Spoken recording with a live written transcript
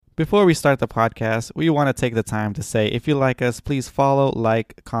Before we start the podcast, we want to take the time to say if you like us, please follow,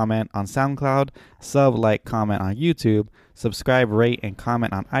 like, comment on SoundCloud, sub, like, comment on YouTube, subscribe, rate, and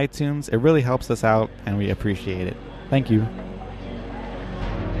comment on iTunes. It really helps us out, and we appreciate it. Thank you.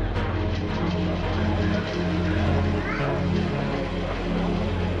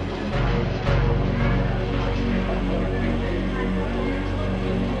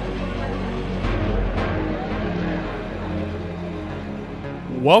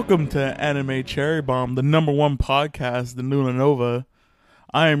 Welcome to Anime Cherry Bomb, the #1 podcast in Luna Nova.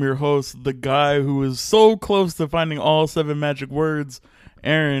 I am your host, the guy who is so close to finding all 7 magic words,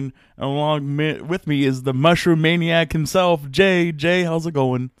 Aaron. And along with me is the mushroom maniac himself, Jay. Jay, how's it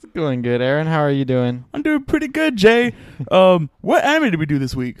going? It's going good, Aaron. How are you doing? I'm doing pretty good, Jay. What anime did we do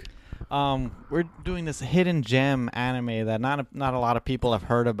this week? We're doing this hidden gem anime that not a lot of people have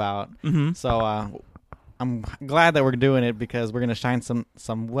heard about. Mm-hmm. So I'm glad that we're doing it because we're going to shine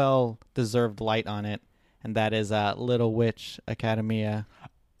some well-deserved light on it, and that is Little Witch Academia.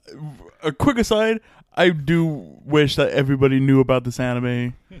 A quick aside, I do wish that everybody knew about this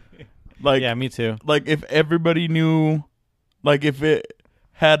anime. Yeah, me too. Like, if everybody knew, like, if it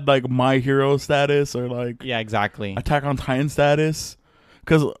had, like, My Hero status or, like, Yeah, exactly. Attack on Titan status.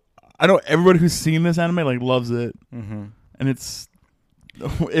 Because I know everybody who's seen this anime, like, loves it. Mm-hmm. And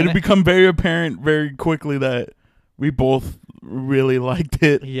it'll become very apparent very quickly that we both really liked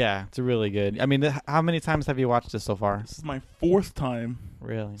it. Yeah, it's really good. I mean, how many times have you watched this so far? This is my 4th time.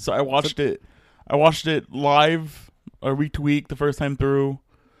 Really? So I watched it live or week to week the first time through.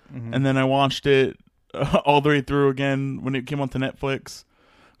 Mm-hmm. And then I watched it all the way through again when it came onto Netflix.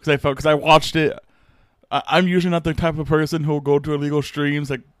 Because I watched it. I'm usually not the type of person who will go to illegal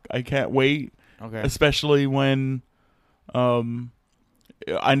streams. Like, I can't wait. Okay. Especially when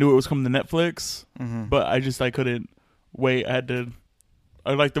I knew it was coming to Netflix. Mm-hmm. But I couldn't wait.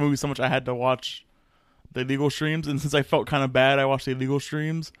 I liked the movie so much I had to watch the illegal streams. And since I felt kind of bad, I watched the illegal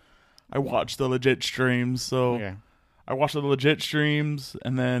streams. I watched the legit streams. So Okay. I watched the legit streams,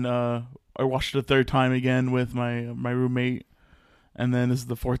 and then I watched it a 3rd time again with my roommate, and then this is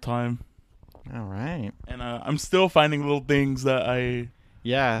the 4th time. All right. And I'm still finding little things that I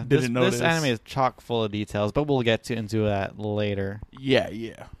Yeah, didn't notice. this anime is chock full of details, but we'll get into that later. Yeah.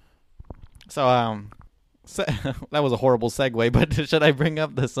 So that was a horrible segue, but should I bring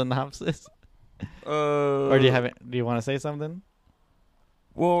up the synopsis? Or do you want to say something?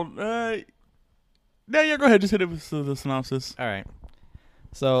 Well, yeah, go ahead. Just hit it with the synopsis. All right.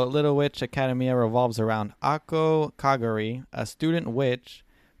 So, Little Witch Academia revolves around Ako Kagari, a student witch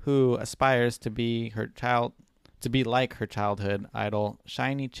who aspires to be like her childhood idol,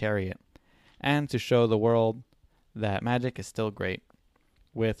 Shiny Chariot, and to show the world that magic is still great.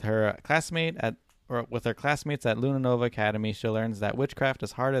 With her classmates at Luna Nova Academy, she learns that witchcraft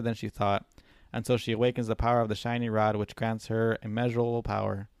is harder than she thought, until she awakens the power of the shiny rod, which grants her immeasurable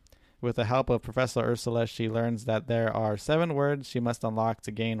power. With the help of Professor Ursula, she learns that there are 7 words she must unlock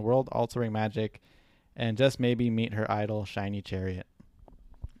to gain world-altering magic, and just maybe meet her idol, Shiny Chariot.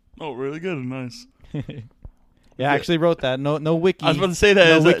 Oh, really good and nice. Yeah, I actually wrote that. No wiki. I was about to say that.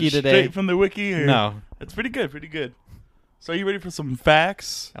 No Is wiki that today. straight from the wiki? Or? No. It's pretty good. So are you ready for some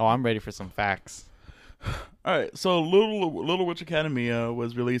facts? Oh, I'm ready for some facts. All right, so Little Witch Academia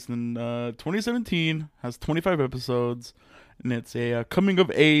was released in 2017, has 25 episodes, and it's a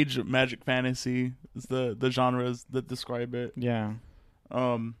coming-of-age magic fantasy. Is the genres that describe it. Yeah.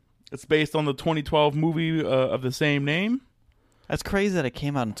 It's based on the 2012 movie of the same name. That's crazy that it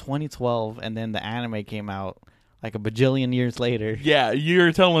came out in 2012, and then the anime came out like a bajillion years later. Yeah,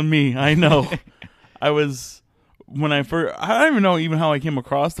 you're telling me. I know. I don't even know even how I came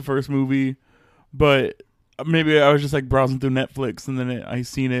across the first movie, but maybe I was just like browsing through Netflix, and then I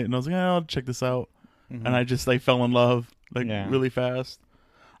seen it, and I was like, I'll check this out, Mm-hmm. and I just like fell in love really fast.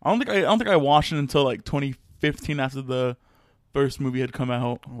 I don't think I watched it until like 2015 after the first movie had come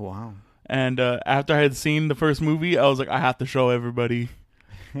out. Oh, wow. And after I had seen the first movie, I was like, I have to show everybody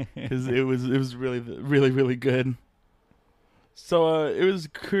because it was really, really, really good. So it was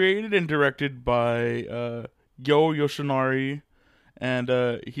created and directed by Yo Yoshinari,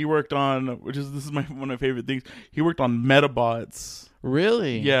 and he worked on, this is one of my favorite things. He worked on Metabots.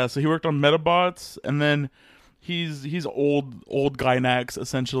 Really? Yeah, so he worked on Metabots, and then he's old Gynax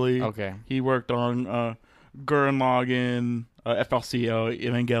essentially. Okay. He worked on Gurren Lagann, FLCL,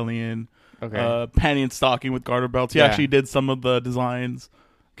 Evangelion. Okay. Panty and Stocking with garter belts. He Yeah. actually did some of the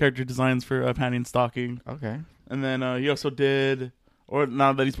character designs for Panty and Stocking. Okay. And then he also did, or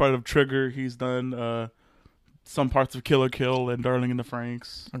now that he's part of Trigger, he's done some parts of Killer Kill and Darling in the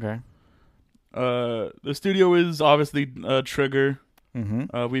Franxx. Okay. The studio is obviously Trigger,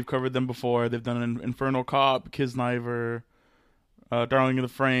 Mm-hmm. We've covered them before. They've done Infernal Cop, Kisniver, Darling of the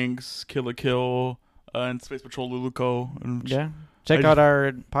Franks, Kill la Kill, and Space Patrol Luluco. And Yeah. Check out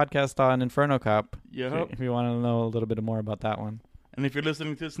our podcast on Inferno Cop yeah. if you want to know a little bit more about that one. And if you're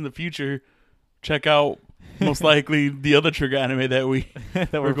listening to this in the future, check out most likely the other Trigger anime that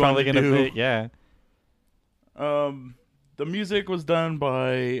we're probably going to do. do. Yeah. The music was done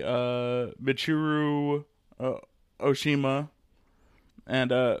by Michiru Oshima,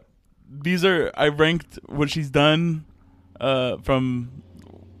 and I ranked what she's done from,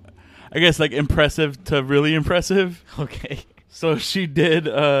 I guess, like impressive to really impressive. Okay. So she did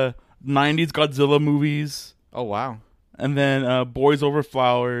 90s Godzilla movies, Oh, wow. and then Boys Over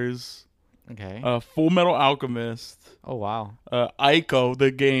Flowers, Okay. Full Metal Alchemist, Oh, wow. Ico,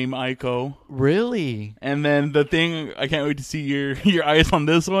 the game Ico. Really? And then the thing, I can't wait to see your eyes on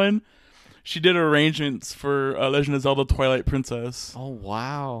this one. She did arrangements for Legend of Zelda Twilight Princess. Oh,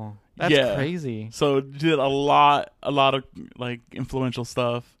 wow. That's Yeah. crazy. So did a lot of like influential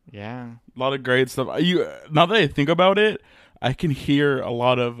stuff. Yeah. A lot of great stuff. Now that I think about it, I can hear a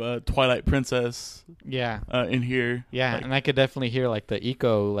lot of Twilight Princess Yeah. in here. Yeah, Like, and I could definitely hear like the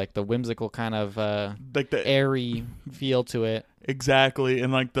eco, like the whimsical kind of like the airy feel to it. exactly,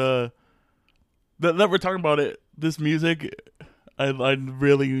 and like the that we're talking about it. This music, I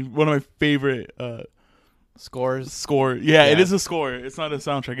really one of my favorite Scores. score. Yeah, it Yeah. is a score. It's not a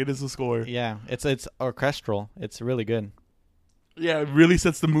soundtrack. It is a score. Yeah, it's orchestral. It's really good. Yeah, it really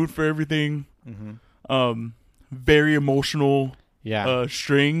sets the mood for everything. Mm-hmm. Very emotional. Yeah.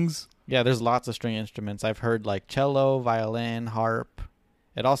 Strings. Yeah, there's lots of string instruments. I've heard like cello, violin, harp.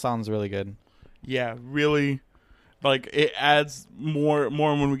 It all sounds really good. Yeah, really. Like it adds more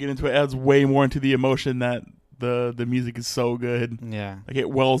when we get into it. Adds way more into the emotion that the music is so good. Yeah. Like it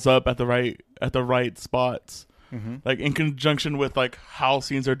wells up at the right spots. Mm-hmm. Like in conjunction with like how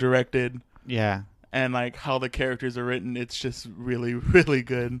scenes are directed Yeah. and like how the characters are written. It's just really really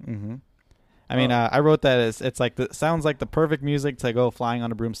good. Mm-hmm. I mean, I wrote that as it's like sounds like the perfect music to go flying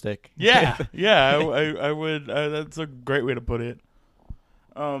on a broomstick. Yeah, yeah. I would. That's a great way to put it.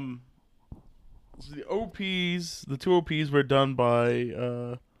 So the two OPs were done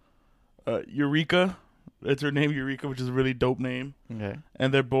by Eureka. It's her name, Eureka, which is a really dope name. Okay.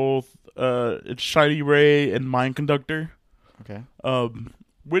 And they're both it's Shiny Ray and Mind Conductor. Okay.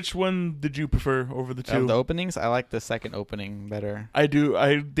 Which one did you prefer over the two? Of the openings, I like the second opening better. I do.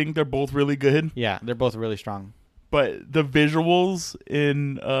 I think they're both really good. Yeah, they're both really strong. But the visuals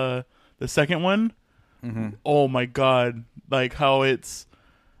in the second one, oh my god! Like how it's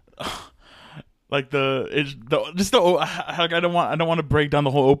like I don't want to break down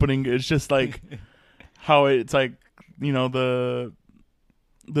the whole opening. It's just like how it's like, you know,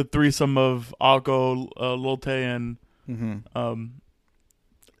 the threesome of Akko, Lotte, and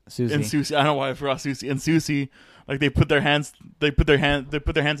Susie. and Susie. I don't know why I forgot Susie and Susie. Like they put their hands in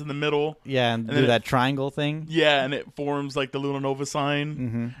the middle. Yeah, and do then that triangle thing. Yeah, and it forms like the Luna Nova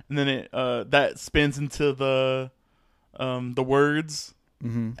sign, and then it that spins into the words,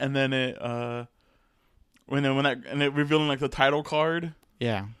 and then it revealing like the title card.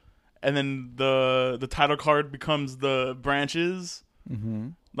 Yeah. And then the title card becomes the branches,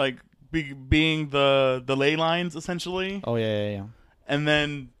 like being the ley lines essentially. Oh yeah. And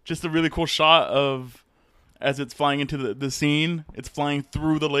then just a really cool shot of as it's flying into the scene, it's flying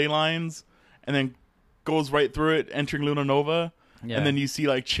through the ley lines and then goes right through it, entering Luna Nova. Yeah. And then you see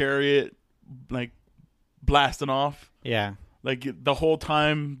like Chariot like blasting off. Yeah. Like the whole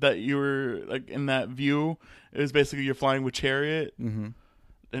time that you were like in that view, it was basically you're flying with Chariot. And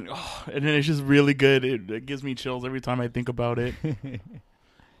then it's just really good. It gives me chills every time I think about it.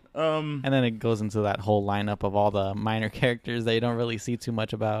 And then it goes into that whole lineup of all the minor characters that you don't really see too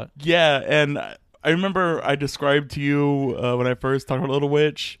much about. Yeah, and I remember I described to you when I first talked about Little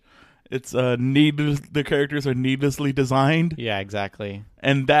Witch. It's the characters are needlessly designed. Yeah, exactly.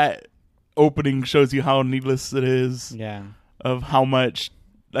 And that opening shows you how needless it is. Yeah. Of how much,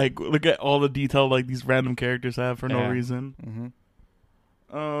 like, look at all the detail like these random characters have for no reason.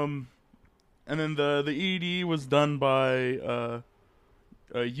 And then the ED was done by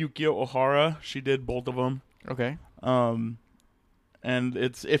Yukio Ohara. She did both of them. Okay. And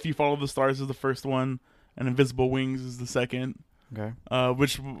it's If You Follow the Stars is the first one, and Invisible Wings is the second. Okay.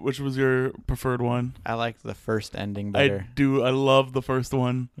 Which was your preferred one? I liked the first ending better. I do. I love the first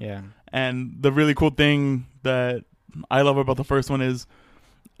one. Yeah. And the really cool thing that I love about the first one is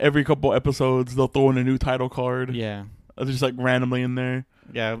every couple episodes they'll throw in a new title card. Yeah. Just like randomly in there.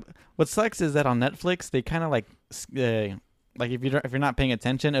 Yeah. What sucks is that on Netflix they kind of like Like if you're not paying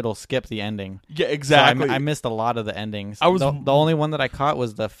attention, it'll skip the ending. Yeah, So exactly. I missed a lot of the endings. I was- the only one that I caught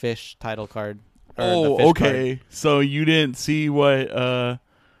was the fish title card. Or the Oh, fish okay. So you didn't see what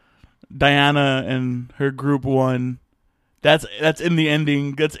Diana and her group won. That's in the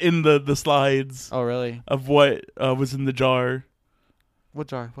ending. That's in the slides Card. Oh, really? of what was in the jar. What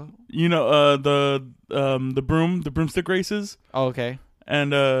jar? What? You know, the broomstick races, Oh, okay.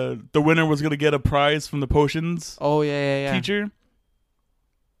 and the winner was gonna get a prize from the potions Oh, yeah. teacher.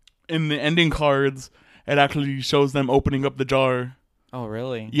 In the ending cards, it actually shows them opening up the jar. Oh,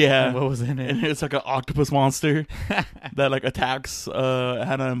 really? Yeah. And what was in it? And it's like an octopus monster that like attacks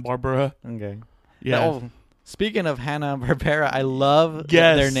Hannah and Barbara. Okay. Yeah. Oh, speaking of Hanna and Barbera, I love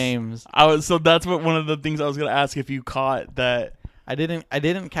Yes. their names. So that's what one of the things I was gonna ask if you caught that. I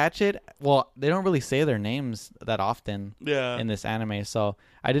didn't catch it. Well, they don't really say their names that often Yeah. in this anime, so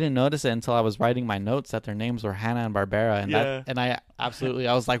I didn't notice it until I was writing my notes that their names were Hanna and Barbera, and Yeah.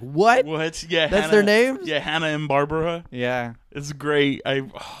 I was like, what? What? Yeah. That's their names? Yeah, Hannah and Barbara. Yeah. It's great.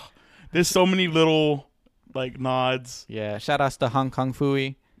 There's so many little like nods. Yeah. Shout outs to Hong Kong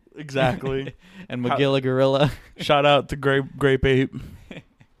Fooey Exactly. and Magilla Gorilla Shout out to Grape Ape.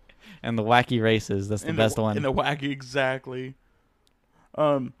 and the Wacky Races. That's the best one. In the wacky, exactly.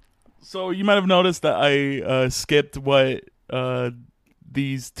 So you might have noticed that I skipped what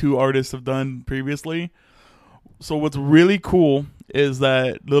these two artists have done previously. So what's really cool is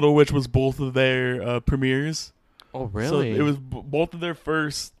that Little Witch was both of their premieres. Oh, really? So it was both of their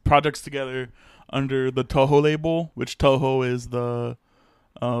first projects together under the Toho label, which Toho is the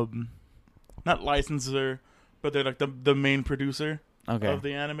not licensor, but they're like the main producer okay. of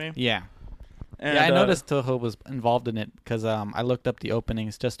the anime. Yeah. And, I noticed Toho was involved in it because I looked up the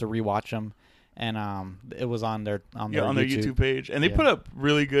openings just to rewatch them, and it was on their YouTube page, and they Yeah. put up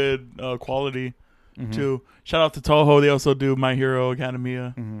really good quality Mhm. too. Shout out to Toho. They also do My Hero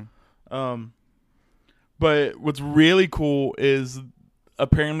Academia. Mhm. But what's really cool is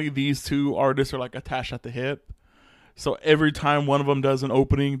apparently these two artists are like attached at the hip. So every time one of them does an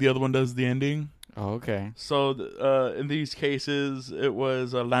opening, the other one does the ending. Oh, okay. So in these cases, it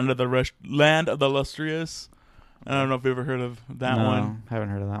was Land of the Lustrous. I don't know if you've ever heard of that No, one. Haven't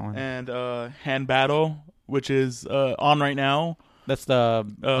heard of that one. And Hand Battle, which is on right now. That's the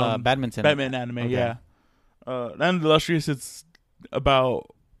badminton. Batman anime, Okay. yeah. Land of the Lustrous, it's about...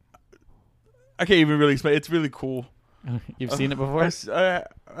 I can't even really explain. It's really cool. You've seen it before? I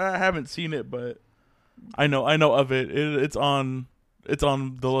haven't seen it, but I know of it. It's on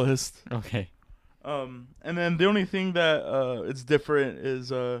the list. Okay. And then the only thing that it's different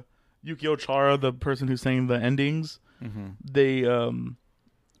is Yukio Chara, the person who's saying the endings. Mm-hmm. They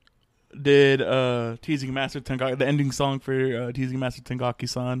did Teasing Master Tengaki, the ending song for Teasing Master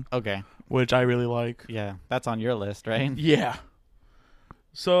Tengaki-san, Okay. which I really like. Yeah, that's on your list, right? Yeah.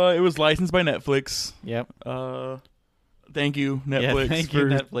 So it was licensed by Netflix. Yep. Thank you, Netflix, Yeah, thank you,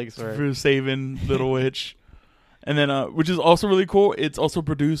 Netflix, for saving Little Witch. And then, which is also really cool, it's also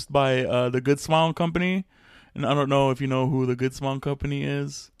produced by the Good Smile Company. And I don't know if you know who the Good Smile Company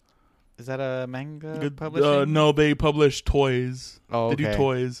is. Is that a manga publishing? No, they publish toys. Oh, okay. They do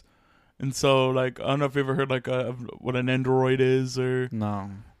toys. And so, like, I don't know if you ever heard, like, of what an Android is or... No.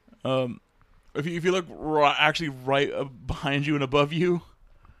 If you look actually right behind you and above you,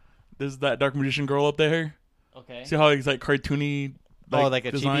 there's that Dark Magician girl up there. Okay. See how it's like cartoony, like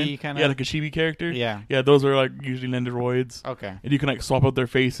a design? chibi kind of. Yeah, like a chibi character. Yeah. Yeah, those are like usually Nendoroids, Okay. and you can like swap out their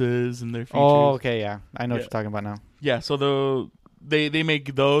faces and their features. Oh, okay. Yeah, I know what Yeah. you're talking about now. Yeah, so they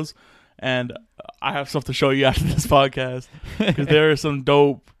make those, and I have stuff to show you after this podcast because there are some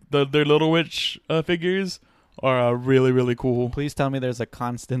dope. Their Little Witch figures are really really cool. Please tell me there's a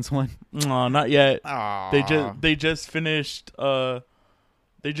Constance one. No, not yet. Aww. They just finished.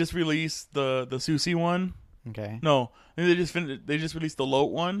 They just released the Susie one. Okay. No, I think they just released the Lote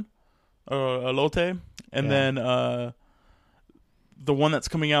one, or Lote, and Yeah. then the one that's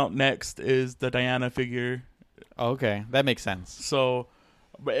coming out next is the Diana figure. Oh, okay, that makes sense. So,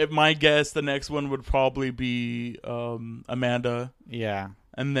 but my guess, the next one would probably be Amanda, Yeah.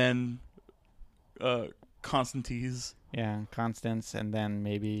 and then Constantine's. Yeah, Constance, and then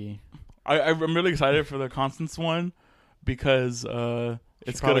maybe I'm really excited for the Constance one because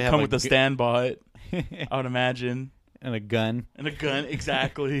it's probably gonna have come a with a g- stand bot, I would imagine. and a gun. And a gun,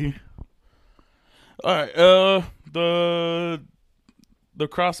 exactly. All right, the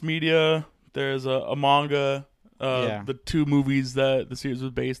cross media. There's a manga. Yeah. The two movies that the series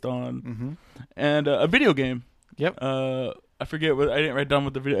was based on, Mm-hmm. and a video game. Yep. I forget what I didn't write down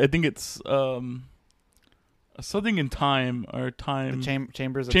with the video. I think it's something in time or time. The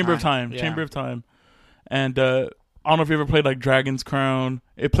Chambers of Chamber Time. of Time. Yeah. Chamber of Time. And I don't know if you ever played like Dragon's Crown.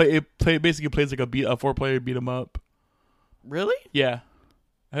 Basically plays like a 4-player beat 'em up. Really? Yeah.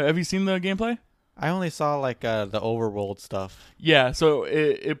 Have you seen the gameplay? I only saw like the overworld stuff. Yeah. So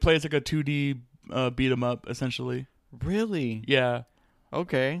it plays like a 2D beat 'em up essentially. Really? Yeah.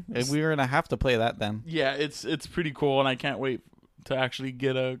 Okay. We're gonna have to play that then. Yeah. It's pretty cool, and I can't wait to actually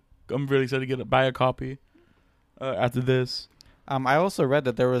get I'm really excited to buy a copy after this. I also read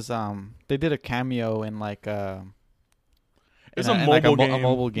that there was they did a cameo in like It's in a in mobile like game. a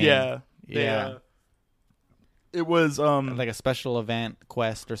mobile game. Yeah. Yeah. It was Like a special event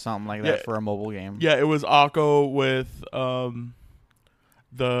quest or something like that Yeah. for a mobile game. yeah, it was Akko with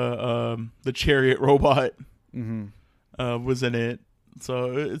the chariot robot Mm-hmm. was in it.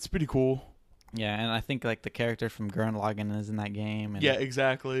 So it's pretty cool. Yeah, and I think like the character from Gurren Lagann is in that game. And, Yeah,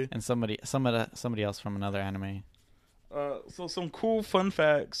 exactly. and somebody else from another anime. So some cool fun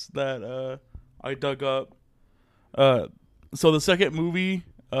facts that I dug up. So the second movie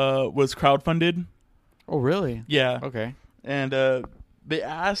was crowdfunded. Oh, really? Yeah. Okay. And they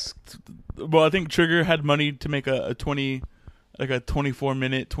asked, well, I think Trigger had money to make a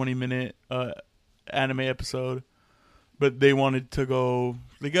 24-minute, 20-minute anime episode, but they wanted to go.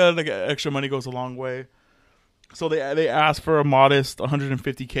 They got like extra money goes a long way, so they asked for a modest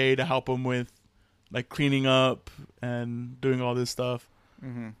 $150K to help them with like cleaning up and doing all this stuff.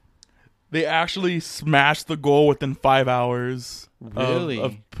 Mm-hmm. They actually smashed the goal within 5 hours Really?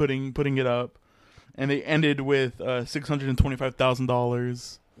 of putting it up. And they ended with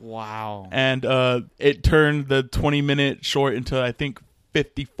 $625,000. Wow. And it turned the 20-minute short into, I think,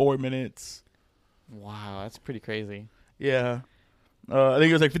 54 minutes. Wow, that's pretty crazy. Yeah. I think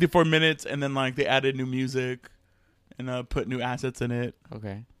it was like 54 minutes, and then like they added new music and put new assets in it.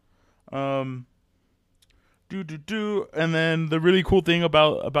 Okay. And then the really cool thing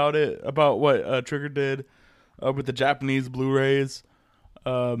about what Trigger did with the Japanese Blu-rays,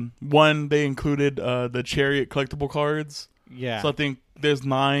 one, they included the Chariot collectible cards. Yeah. So I think there's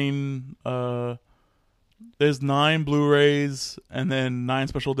 9 Blu-rays and then 9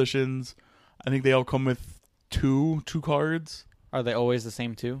 special editions. I think they all come with two cards. Are they always the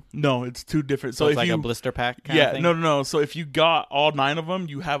same too? No, it's 2 different. So So it's if like you a blister pack kind yeah, of thing? no. So if you got all 9 of them,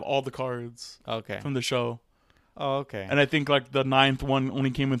 you have all the cards Okay. from the show. Oh, okay. And I think like the 9th one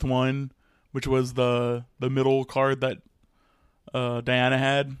only came with 1, which was the middle card that Diana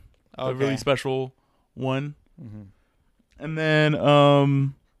had, a really special one. Mm-hmm. And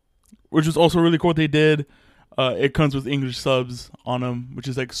then which is also really cool what they did. It comes with English subs on them, which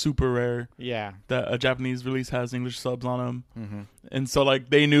is like super rare Yeah. that a Japanese release has English subs on them. Mm-hmm. And so like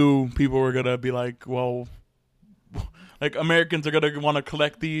they knew people were gonna be like, well, like Americans are gonna want to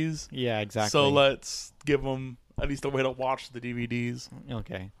collect these. Yeah, exactly. So let's give them at least a way to watch the DVDs.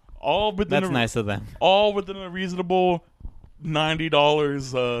 Okay. All within That's nice of them. all within a reasonable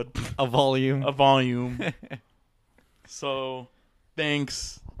 $90 A volume. a volume. So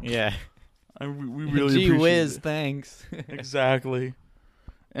thanks. Yeah. We really Gee appreciate whiz, it. thanks. Exactly.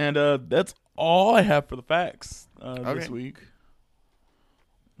 And that's all I have for the facts this week.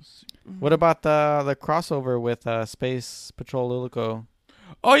 What about the crossover with Space Patrol Lilico?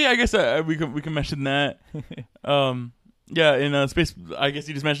 Oh yeah, I guess we can mention that. Yeah, in Space. I guess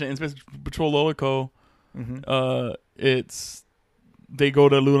you just mentioned it in Space Patrol Lilico. Mm-hmm. They go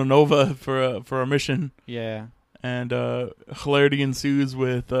to Luna Nova for a mission, Yeah. and hilarity ensues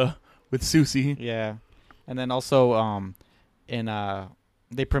with Susie. Yeah. And then also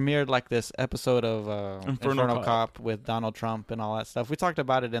they premiered like this episode of Inferno Cop with Donald Trump and all that stuff. We talked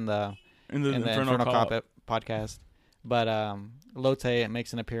about it in the Inferno Cop podcast. But Lotte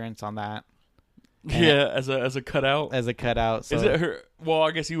makes an appearance on that. Yeah, as a cutout. As a cutout. So Is it her? Well,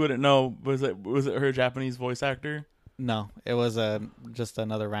 I guess you wouldn't know. Was it her Japanese voice actor? No, it was just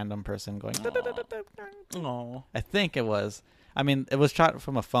another random person going. Oh, I think it was. I mean, it was shot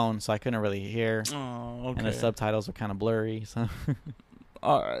from a phone, so I couldn't really hear, oh, okay. and the subtitles were kind of blurry. So,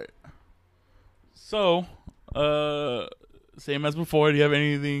 all right. So, same as before. Do you have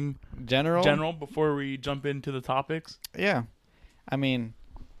anything general before we jump into the topics? Yeah, I mean,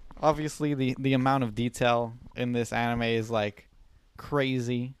 obviously the amount of detail in this anime is like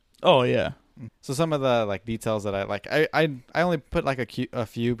crazy. Oh yeah. So some of the like details that I like, I only put like a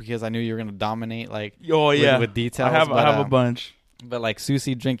few because I knew you were gonna dominate like. Oh yeah. With details. I have a bunch. But like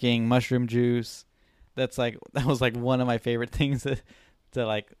Susie drinking mushroom juice, that was like one of my favorite things to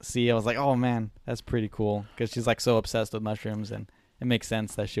like see. I was like, oh man, that's pretty cool because she's like so obsessed with mushrooms, and it makes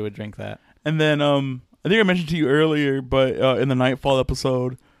sense that she would drink that. And then I think I mentioned to you earlier, but in the Nightfall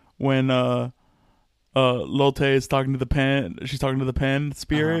episode when Lotte is talking to the pen, she's talking to the pen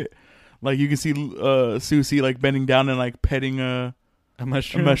spirit. Like you can see Susie like bending down and like petting a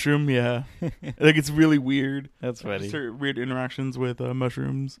mushroom. mushroom. Yeah, like it's really weird. That's funny. Just her weird interactions with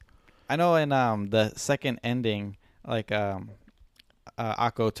mushrooms. I know in the second ending, like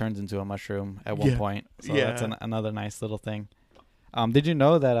Akko turns into a mushroom at one point. So that's another nice little thing. Did you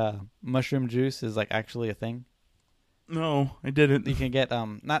know that mushroom juice is like actually a thing? No, I didn't. You can get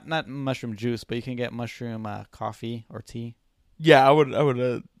not mushroom juice, but you can get mushroom coffee or tea. Yeah, I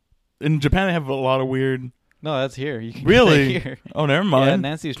would. In Japan, they have a lot of weird. No, that's here. You can really? get that here. Oh, never mind. Yeah,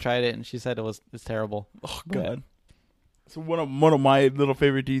 Nancy's tried it and she said it's terrible. Oh God. So one of my little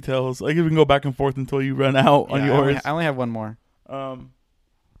favorite details. Like we can go back and forth until you run out on yours. I only have one more.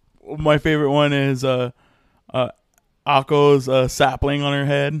 My favorite one is Akko's sapling on her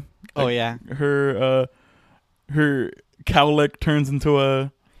head. Like, oh yeah. Her cowlick turns into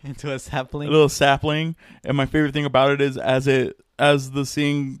a sapling. A little sapling. And my favorite thing about it is as the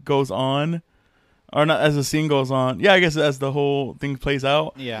scene goes on, or not as the scene goes on. Yeah, I guess as the whole thing plays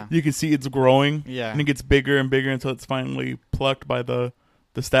out. Yeah. You can see it's growing. Yeah. And it gets bigger and bigger until it's finally plucked by the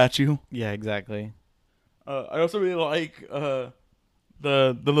statue. Yeah, exactly. I also really like the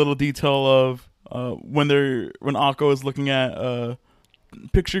little detail of when Akko is looking at a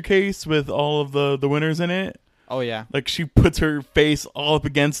picture case with all of the winners in it. Oh yeah. Like she puts her face all up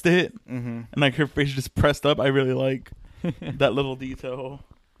against it, and like her face just pressed up. I really like that little detail.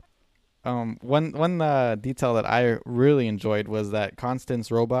 One detail that I really enjoyed was that Constance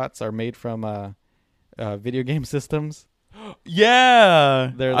robots are made from video game systems.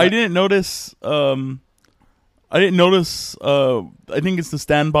 Yeah, I didn't notice. I think it's the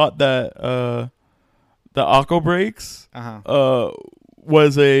Standbot that the Akko breaks.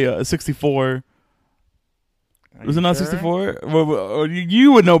 Was a 64. Was it not 64? Well,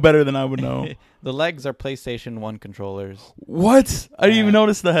 you would know better than I would know. The legs are PlayStation 1 controllers. What? I didn't even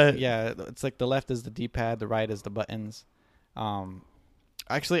notice that. Yeah, it's like the left is the D-pad, the right is the buttons.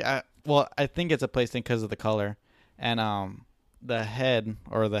 Actually, I think it's a PlayStation because of the color. And the head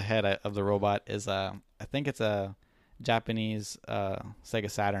of the robot is I think it's a Japanese Sega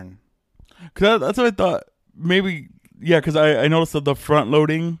Saturn. Cause that's what I thought. Maybe because I noticed the front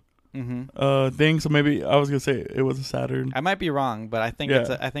loading thing. So maybe I was gonna say it was a Saturn. I might be wrong, but I think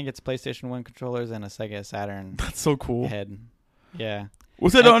it's PlayStation 1 controllers and a Sega Saturn. That's so cool. Head. Yeah.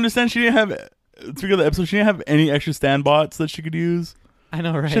 Which I don't understand. She didn't have. Speaking of the episode, she didn't have any extra Standbots that she could use. I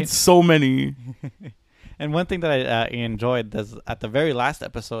know, right? She had so many. And one thing that I enjoyed is at the very last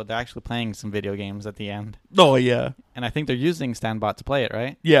episode, they're actually playing some video games at the end. Oh yeah. And I think they're using Standbot to play it,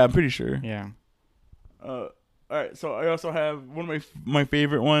 right? Yeah, I'm pretty sure. Yeah. All right, so I also have one of my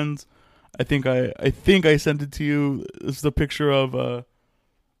favorite ones. I think I sent it to you. It's the picture of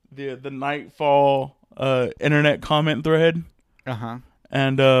the Nightfall internet comment thread.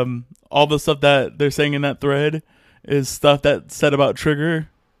 And all the stuff that they're saying in that thread is stuff that's said about Trigger,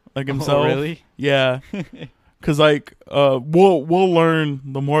 like himself. Oh, really? Yeah. Cuz like we'll learn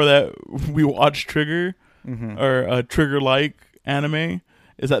the more that we watch Trigger or Trigger like anime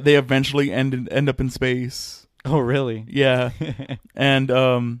is that they eventually end up in space. Oh, really? Yeah. And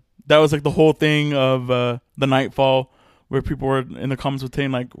that was like the whole thing of the Nightfall, where people were in the comments were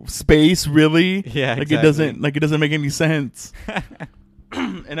saying like, space, really? Yeah, like exactly. it doesn't make any sense.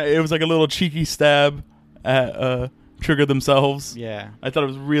 And it was like a little cheeky stab at Trigger themselves. Yeah. I thought it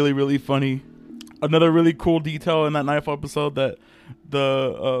was really, really funny. Another really cool detail in that Nightfall episode that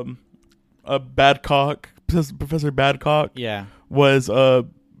the Badcock, Professor Badcock, was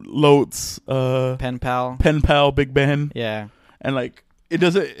Lote's pen pal Big Ben. Yeah. And like it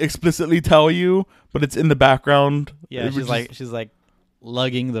doesn't explicitly tell you, but it's in the background. Yeah, she's like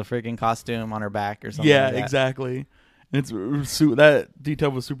lugging the freaking costume on her back or something. Yeah, like that. exactly. And that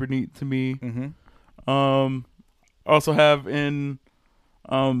detail was super neat to me. Also have in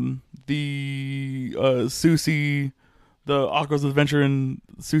the Susie, the Akko's Adventure in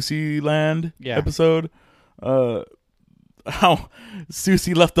Susie Land episode, how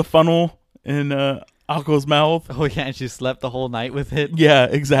Susie left the funnel in Akko's mouth. Oh yeah, and she slept the whole night with it. Yeah,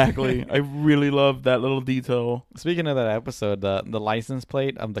 exactly. I really love that little detail. Speaking of that episode, the license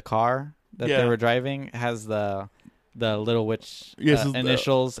plate of the car that they were driving has the Little Witch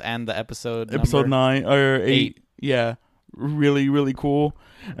initials and the episode number. 9 or 8. Yeah, really, really cool.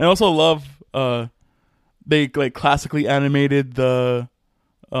 And I also love they like classically animated the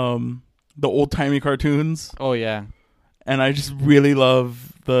old timey cartoons. Oh yeah. And I just really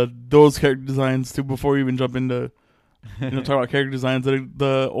love those character designs too. Before we even jump into talk about character designs,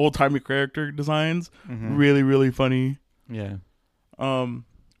 the old timey character designs really, really funny. Yeah.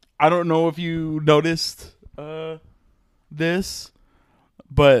 I don't know if you noticed this,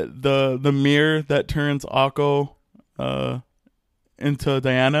 but the mirror that turns Akko into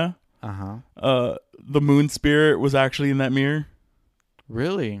Diana, the moon spirit was actually in that mirror.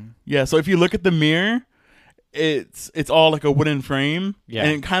 Really? Yeah. So if you look at the mirror, it's all like a wooden frame, Yeah.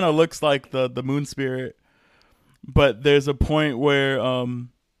 and it kind of looks like the moon spirit. But there's a point where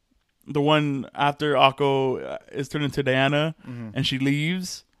the one after Akko is turned into Diana and she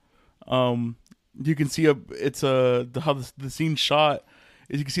leaves, you can see how the scene shot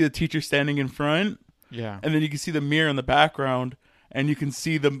is you can see the teacher standing in front, Yeah. and then you can see the mirror in the background, and you can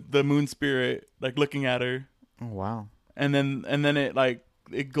see the moon spirit like looking at her, Oh, wow. and then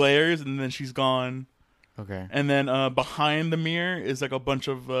it glares, and then she's gone, Okay. and then behind the mirror is like a bunch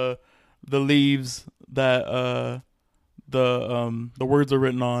of the leaves that the words are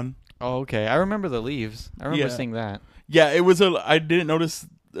written on. Oh, okay. I remember the leaves. I remember Yeah. seeing that. Yeah, I didn't notice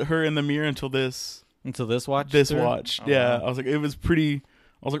her in the mirror until this Until this watch? watch. Oh, yeah, wow. I was like, it was pretty.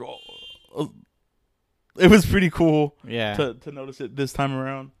 I was like, oh, it was pretty cool Yeah. to notice it this time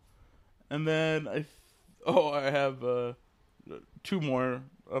around. And then I have two more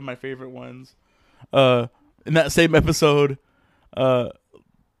of my favorite ones. In that same episode, the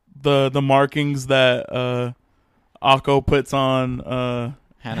markings that Akko puts on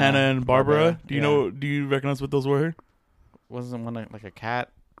Hannah and Barbara. Do you know? Do you recognize what those were? Wasn't one like a cat?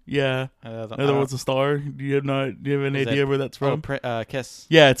 Yeah. Another one's a star. Do you have any idea where that's from? Kiss.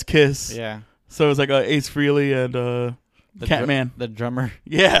 Yeah, it's Kiss. Yeah. So it's like Ace Frehley and Catman. The drummer.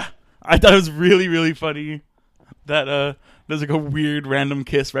 Yeah. I thought it was really, really funny that there's like a weird random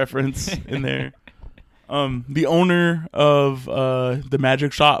Kiss reference in there. The owner of the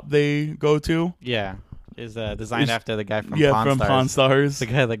magic shop they go to. Yeah. Is designed after the guy from Pawn Stars. The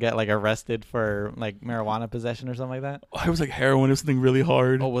guy that got like arrested for like marijuana possession or something like that. Oh, it was like heroin. It was something really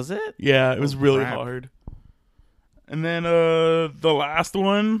hard. Oh, was it? Yeah, it was really crap. hard. And then the last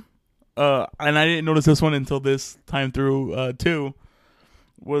one, and I didn't notice this one until this time through too,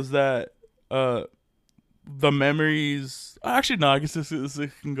 was that the memories. Actually, no. I guess this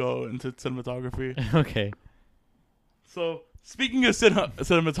can go into cinematography. Okay. So speaking of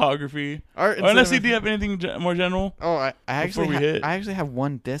cinematography, Art and honestly, do you have anything more general? Oh, I actually I actually have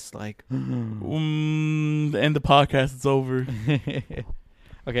one dislike. End the podcast. It's over.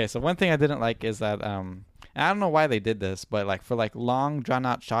 Okay, so one thing I didn't like is that and I don't know why they did this, but like for like long drawn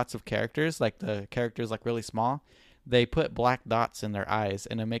out shots of characters, like the characters like really small, they put black dots in their eyes,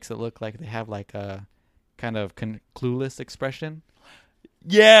 and it makes it look like they have like a kind of clueless expression.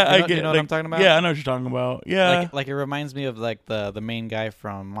 Yeah, I get you know what I'm talking about. Yeah, I know what you're talking about. Yeah, like it reminds me of like the main guy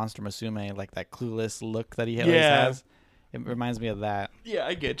from Monster Musume, like that clueless look that he always has. It reminds me of that. Yeah,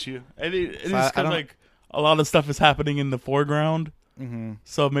 I get you. And it's So because like a lot of stuff is happening in the foreground,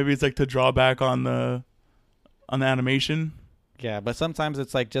 so maybe it's like to draw back on the animation. Yeah, but sometimes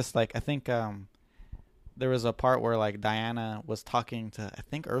it's like just like I think there was a part where like Diana was talking to I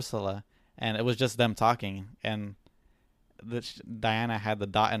think Ursula, and it was just them talking, and Diana had the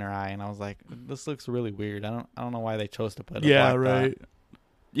dot in her eye, and I was like, this looks really weird. I don't know why they chose to put a black right dot.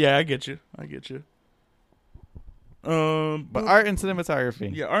 Yeah, I get you. But art and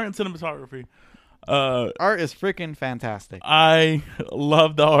cinematography. Yeah, art and cinematography. Art is freaking fantastic. I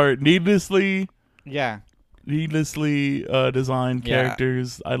love the art. Needlessly designed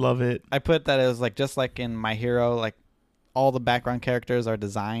characters. I love it. I put that as like just like in My Hero, like all the background characters are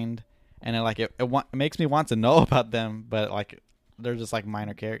designed, and it makes me want to know about them, but like they're just like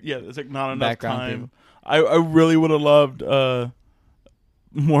minor characters. Yeah, it's like not enough background time. people. I really would have loved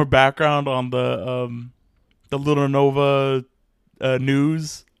more background on the Little Nova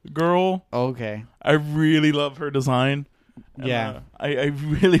news girl. Okay. I really love her design. And, I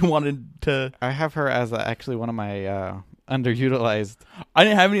really wanted to. I have her as actually one of my underutilized. I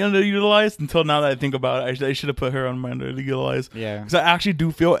didn't have any underutilized until now that I think about it. I should have put her on my underutilized. Yeah. Because I actually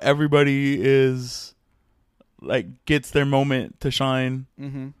do feel everybody is like gets their moment to shine.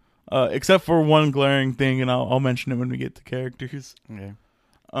 Mm-hmm. Except for one glaring thing, and I'll mention it when we get to characters. Okay.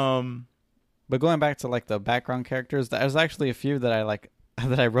 But going back to like the background characters, there's actually a few that I like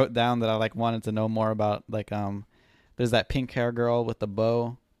that I wrote down that I like wanted to know more about. Like there's that pink hair girl with the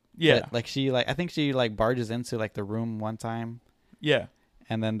bow. Yeah. That, like she like I think she like barges into like the room one time. Yeah.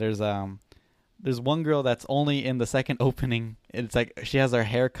 And then there's one girl that's only in the second opening. It's like she has her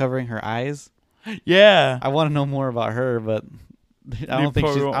hair covering her eyes. Yeah. I want to know more about her, but I don't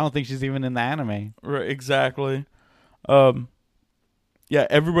think she's even in the anime. Right, exactly. Yeah,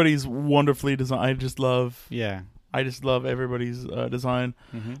 everybody's wonderfully designed. I just love everybody's design.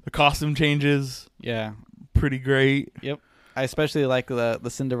 Mm-hmm. The costume changes. Yeah. Pretty great. Yep. I especially like the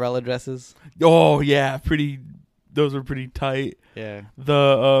Cinderella dresses. Oh yeah, pretty pretty tight. Yeah.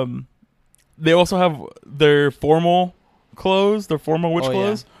 They also have their formal clothes, their formal witch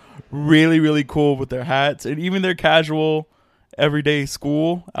clothes. Really, really cool with their hats, and even their casual everyday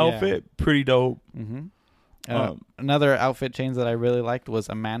school outfit. Pretty dope. Mm-hmm. Another outfit change that I really liked was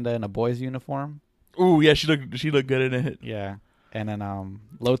Amanda in a boy's uniform. Ooh, yeah, she looked good in it. Yeah. And then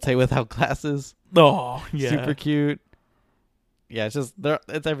Lotte without glasses. Oh, yeah. Super cute. Yeah, it's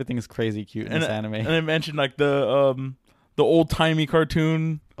everything's crazy cute in this anime. And I mentioned like the old-timey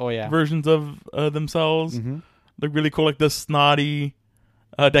cartoon versions of themselves. Mm-hmm. Look really cool, like the snotty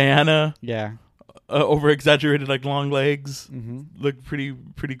Diana. Yeah. Over-exaggerated, like long legs. Mm-hmm. Look pretty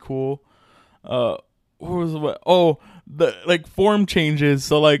cool. The like form changes.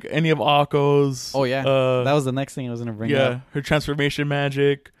 So like any of Akko's. Oh yeah, that was the next thing I was gonna bring up. Yeah, her transformation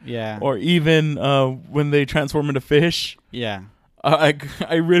magic. Yeah. Or even when they transform into fish. Yeah.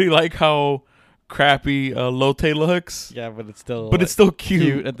 I really like how crappy Lotte looks. Yeah, but it's still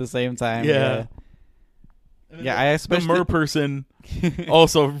cute at the same time. Yeah. Yeah, I especially the mer person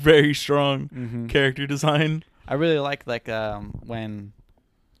also very strong character design. I really like when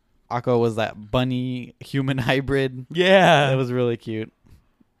Akko was that bunny human hybrid. Yeah, that was really cute.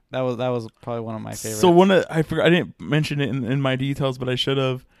 That was probably one of my favorites. So I forgot, I didn't mention it in my details, but I should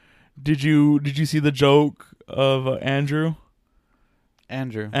have. Did you see the joke of Andrew?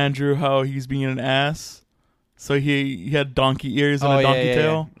 Andrew, how he's being an ass. So he had donkey ears and a donkey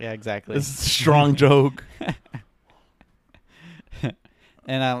tail. Yeah, exactly. This is a strong joke.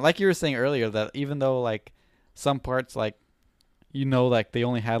 And like you were saying earlier, that even though like some parts like like they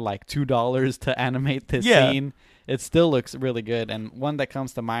only had like $2 to animate this scene, it still looks really good. And one that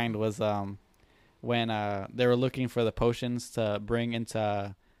comes to mind was when they were looking for the potions to bring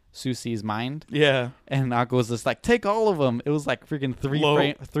into Susie's mind. Yeah. And Akko was just like, take all of them. It was like freaking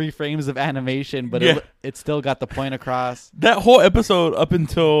three frames of animation, but it still got the point across. That whole episode up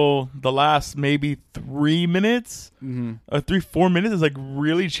until the last maybe 3 minutes, 4 minutes is like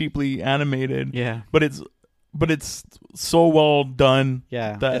really cheaply animated. Yeah. But it's so well done.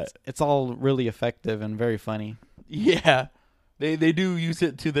 Yeah. That it's all really effective and very funny. Yeah. They do use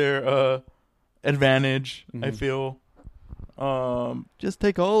it to their advantage, I feel. Just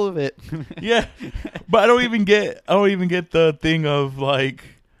take all of it. Yeah, but I don't even get the thing of like,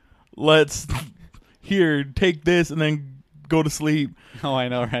 let's take this and then go to sleep. Oh, I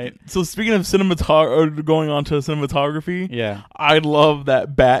know, right? So speaking of going on to cinematography, yeah, I love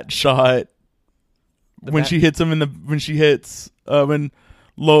that bat shot when she hits him when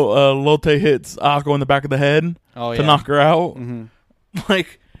Lotte hits Akko in the back of the head to knock her out. Mm-hmm.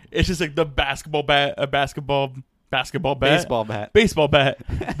 Like it's just like the baseball bat. Baseball bat.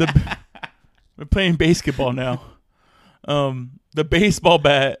 We're playing basketball now. The baseball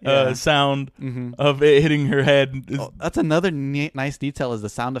bat sound of it hitting her head. That's another nice detail is the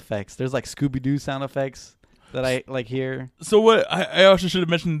sound effects. There's like Scooby-Doo sound effects that I like hear. So what I also should have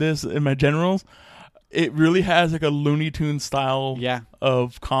mentioned this in my generals. It really has like a Looney Tunes style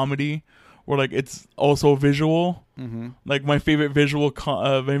of comedy where like it's also visual. Mm-hmm. Like my favorite visual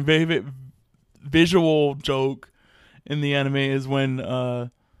joke in the anime is when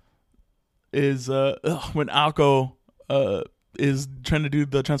Akko is trying to do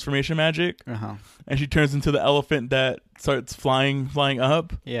the transformation magic, and she turns into the elephant that starts flying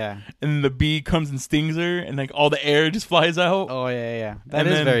up. Yeah, and the bee comes and stings her, and like all the air just flies out. Oh yeah. That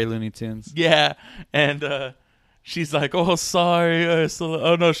is very Looney Tunes. Yeah, and she's like, "Oh, sorry, Ursula."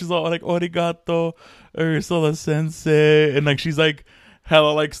 Oh no, she's all like, "Arigato, Ursula Sensei," and like she's like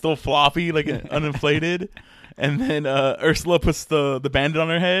hella like still floppy, like uninflated. And then Ursula puts the bandit on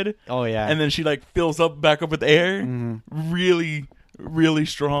her head. Oh yeah. And then she like fills back up with air. Mm-hmm. Really, really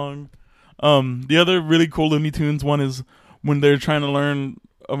strong. The other really cool Looney Tunes one is when they're trying to learn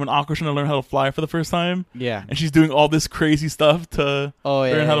when Akko's trying to learn how to fly for the first time. Yeah. And she's doing all this crazy stuff to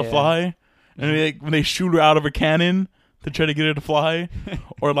learn how to fly. And when they shoot her out of a cannon to try to get her to fly.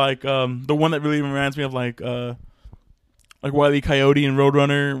 Or like the one that really reminds me of like Wile E. Coyote and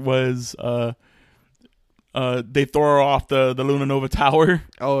Roadrunner was they throw her off the Luna Nova Tower.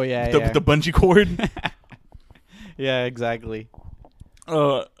 Oh yeah, with the bungee cord. Yeah, exactly.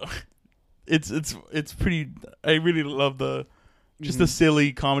 It's pretty. I really love the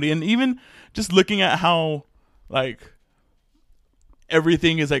silly comedy, and even just looking at how like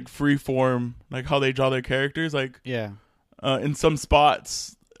everything is like free form, like how they draw their characters. Like in some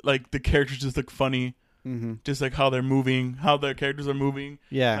spots, like the characters just look funny, just like how they're moving, how their characters are moving.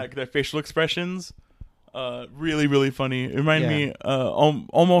 Yeah, like their facial expressions. Really, really funny. It reminded me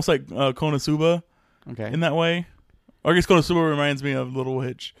almost like Konosuba in that way. Or I guess Konosuba reminds me of Little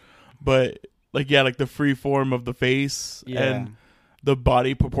Witch. But like the free form of the face and the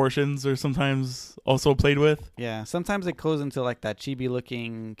body proportions are sometimes also played with. Yeah, sometimes it goes into like that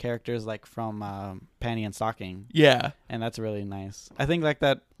chibi-looking characters like from Panty and Stocking. Yeah, and that's really nice. I think like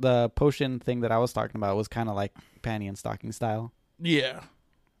that the potion thing that I was talking about was kind of like Panty and Stocking style. yeah,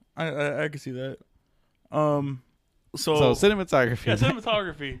 I can see that. So cinematography. Yeah,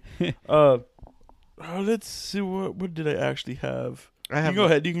 cinematography. Let's see what did I actually have. Go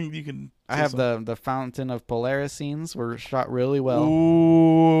ahead. You can. I have the Fountain of Polaris scenes were shot really well.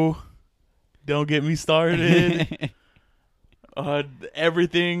 Ooh, don't get me started.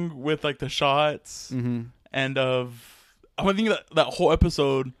 Everything with like the shots and I think that whole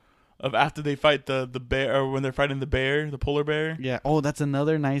episode of after they fight the bear, or when they're fighting the polar bear. Yeah. Oh, that's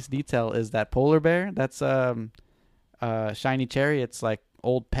another nice detail. Is that polar bear? That's Shiny Chariot's like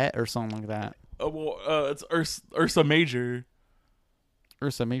old pet or something like that. It's Ursa Major.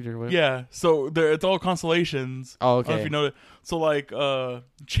 Ursa Major. What? Yeah, so it's all constellations. Oh, I okay. don't know if you know it. So like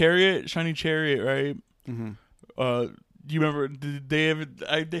Chariot, Shiny Chariot, right? Mm-hmm. Do you remember? Did they ever?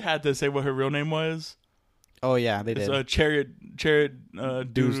 They had to say what her real name was. Oh yeah, they did. It's Chariot.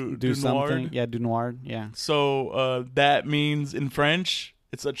 Do something. Yeah, Du Noir. Yeah. So that means in French,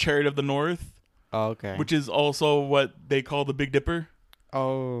 it's a Chariot of the North. Oh, okay. Which is also what they call the Big Dipper.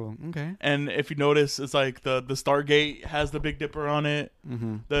 Oh, okay. And if you notice, it's like the Stargate has the Big Dipper on it.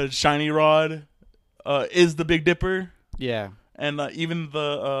 Mm-hmm. The shiny rod is the Big Dipper. Yeah. And even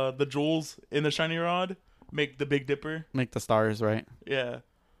the jewels in the shiny rod make the Big Dipper. Make the stars, right? Yeah.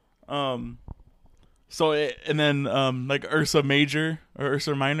 So like Ursa Major or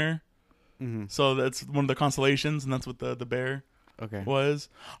Ursa Minor. Mm-hmm. So that's one of the constellations, and that's what the bear was.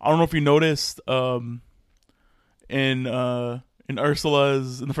 I don't know if you noticed in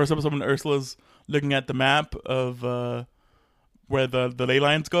Ursula's, in the first episode when Ursula's looking at the map of where the ley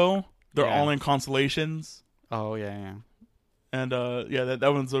lines go, they're all in constellations. Oh yeah. And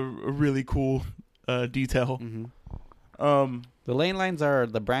that one's a really cool detail. Mm-hmm. The ley lines are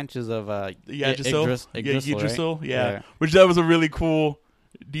the branches of Yggdrasil. Yggdrasil, right? Yeah. Which that was a really cool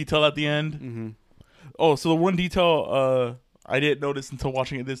detail at the end. Mm-hmm. Oh, so the one detail I didn't notice until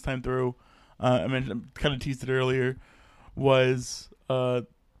watching it this time through, I kind of teased it earlier, was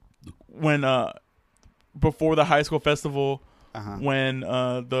when before the high school festival, when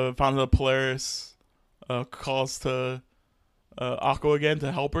the Fountain of Polaris calls to Akko again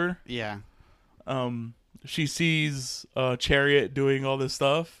to help her. Yeah. She sees Chariot doing all this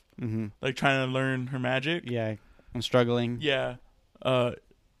stuff, like trying to learn her magic. Yeah, I'm struggling. Yeah.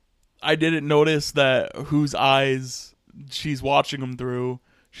 I didn't notice that whose eyes she's watching them through.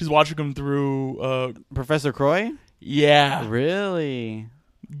 She's watching them through Professor Croy? Yeah. Really?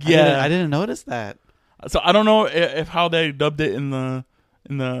 Yeah. I didn't notice that. So I don't know if how they dubbed it in the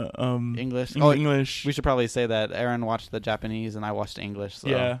English. English. We should probably say that Aaron watched the Japanese and I watched English. So.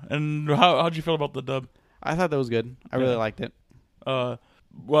 Yeah. And how'd you feel about the dub? I thought that was good. I really liked it.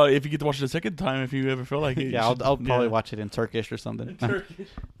 Well, if you get to watch it a second time, if you ever feel like it. Yeah, I'll probably watch it in Turkish or something. In Turkish.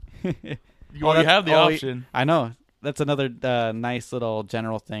 You have the option. I know. That's another nice little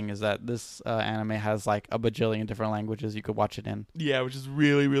general thing is that this anime has like a bajillion different languages you could watch it in. Yeah, which is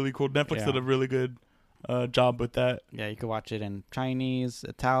really, really cool. Netflix did a really good job with that. Yeah, you could watch it in Chinese,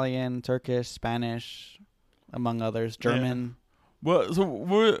 Italian, Turkish, Spanish, among others, German. Yeah. Well,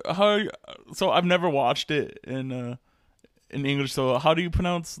 so I've never watched it in English. So how do you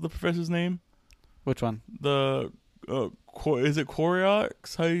pronounce the professor's name? Which one? The is it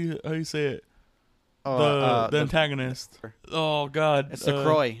Koriox? How you say it? Oh, the antagonist. Oh God, it's the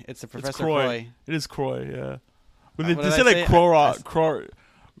Croy. It's the Professor Croy. It is Croy. Yeah, but they say like Koriox.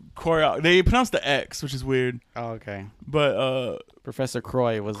 They pronounce the X, which is weird. Oh, okay. But Professor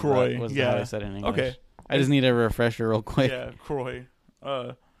Croy was how I said it in English. Okay. I just need a refresher real quick. Yeah, Croy.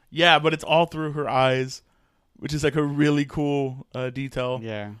 Yeah, but it's all through her eyes, which is like a really cool detail.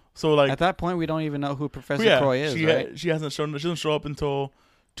 Yeah. So like at that point, we don't even know who Professor Croy is. Right? She doesn't show up until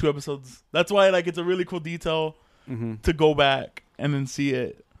 2 episodes. That's why like it's a really cool detail to go back and then see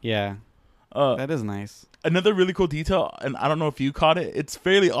it. Yeah. That is nice. Another really cool detail, and I don't know if you caught it. It's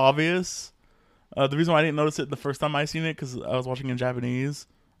fairly obvious. The reason why I didn't notice it the first time I seen it because I was watching in Japanese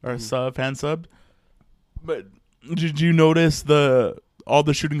or fan subbed. But did you notice all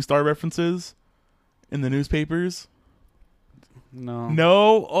the shooting star references in the newspapers? No.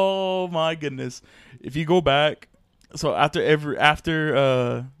 No? Oh my goodness. If you go back, so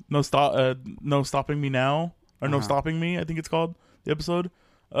after No Stopping Me Now or No Stopping Me, I think it's called, the episode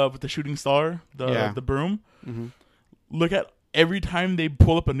with the shooting star, the broom. Mm-hmm. Look at every time they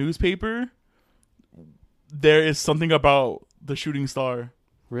pull up a newspaper, there is something about the shooting star.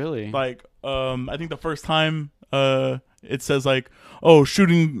 Really? Like, I think the first time, it says like, oh,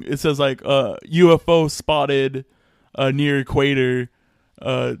 shooting. It says like, UFO spotted, near equator.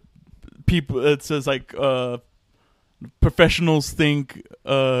 People. It says like, professionals think,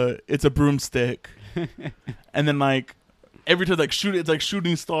 it's a broomstick, and then like every time like it's like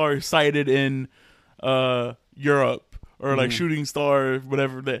shooting star sighted in, Europe, or like shooting star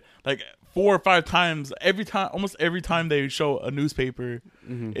whatever that, like 4 or 5 times almost every time they show a newspaper,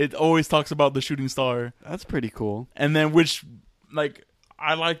 it always talks about the shooting star. That's pretty cool. And then which, like,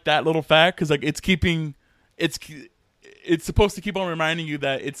 I like that little fact because like it's supposed to keep on reminding you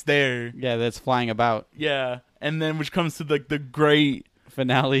that it's there. Yeah, that's flying about. Yeah, and then which comes to like the great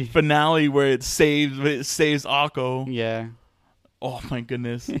Finale. where it saves Akko. Yeah. Oh my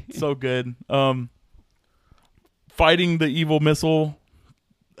goodness, so good. Fighting the evil missile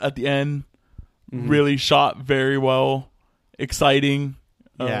at the end, really shot very well, exciting,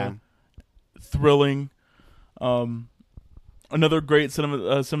 Yeah. thrilling. Another great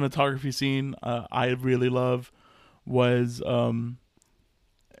cinematography scene I really love was in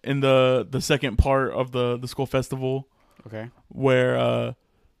the second part of the school festival. Okay. Where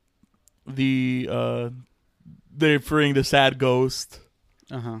they're freeing the sad ghost.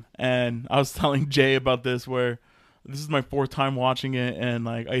 And I was telling Jay about this, where this is my 4th time watching it, and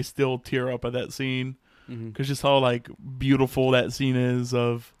like I still tear up at that scene because just how like beautiful that scene is.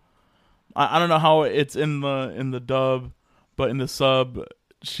 Of I don't know how it's in the dub, but in the sub,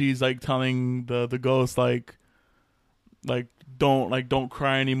 she's like telling the ghost like don't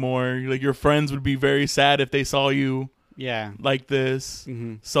cry anymore. Like your friends would be very sad if they saw you. Yeah. Like this.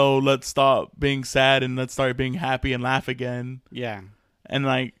 So let's stop being sad and let's start being happy and laugh again. Yeah. And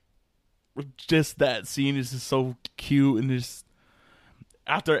like, just that scene is just so cute, and just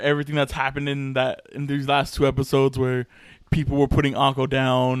after everything that's happened in these last 2 episodes where people were putting Akko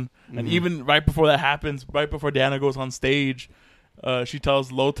down, and even right before that happens, right before Diana goes on stage, she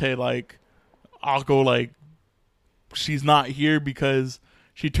tells Lotte like Akko like she's not here because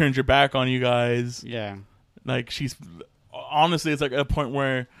she turned your back on you guys. Yeah. Like she's honestly, it's like a point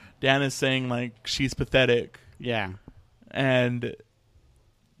where Diana's saying like she's pathetic. Yeah. And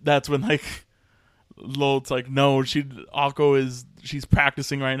that's when like Lotte's like, no, she's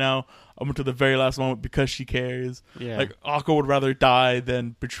practicing right now up until the very last moment because she cares. Yeah. Like Akko would rather die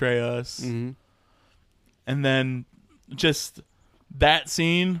than betray us. And then just that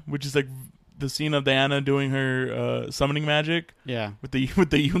scene, which is like the scene of Diana doing her summoning magic. Yeah. With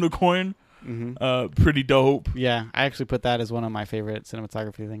the unicorn. Pretty dope. Yeah. I actually put that as one of my favorite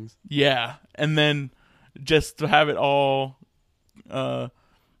cinematography things. Yeah. And then just to have it all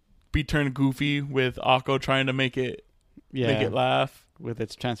be turned goofy with Akko trying to make it laugh with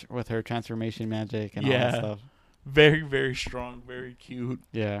with her transformation magic and all that stuff. Very, very strong, very cute.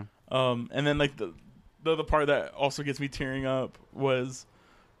 Yeah. And then like the other part that also gets me tearing up was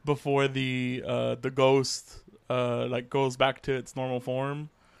before the ghost like goes back to its normal form.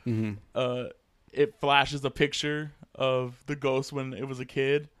 It flashes a picture of the ghost when it was a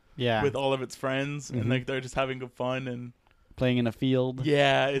kid. Yeah. With all of its friends, and like they're just having good fun and playing in a field.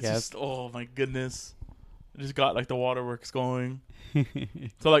 Yeah, it's just, oh my goodness. It just got like the waterworks going.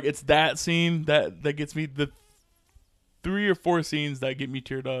 So like it's that scene that gets me, the 3 or 4 scenes that get me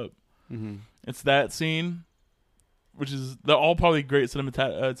teared up. It's that scene, which is, they're all probably great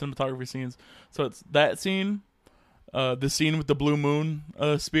cinematography scenes. So it's that scene, the scene with the blue moon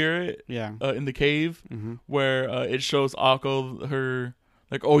spirit in the cave, where it shows Akko her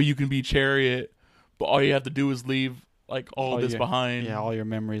like, oh, you can be Chariot, but all you have to do is leave like all this behind. Yeah, all your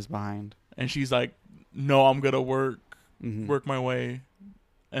memories behind. And she's like, no, I'm gonna work my way.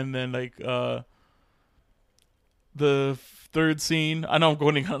 And then like the third scene, I know I'm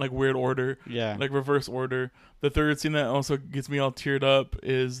going in kind of like weird order, like reverse order. The third scene that also gets me all teared up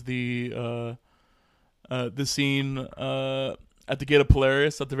is the scene at the Gate of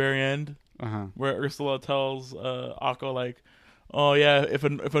Polaris at the very end, where Ursula tells Akko like, oh yeah, if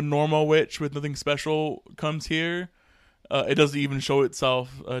a normal witch with nothing special comes here, it doesn't even show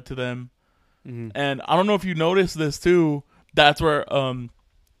itself to them. And I don't know if you noticed this too. That's where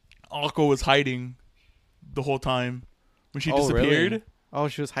Akko was hiding the whole time when she disappeared. Really? Oh,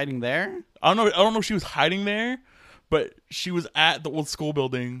 she was hiding there? I don't know if she was hiding there, but she was at the old school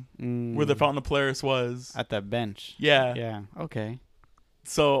building where the Fountain of Polaris was. At that bench. Yeah. Yeah. Okay.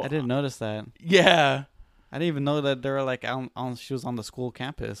 So I didn't notice that. Yeah. I didn't even know that they were like she was on the school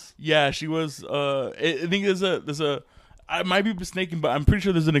campus. Yeah, she was. I think there's a. I might be mistaken, but I'm pretty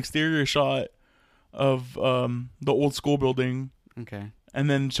sure there's an exterior shot of the old school building. Okay. And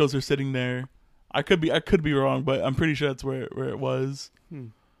then shows her sitting there. I could be wrong, but I'm pretty sure that's where it was.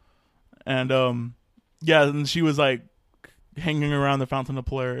 And yeah, and she was like hanging around the Fountain of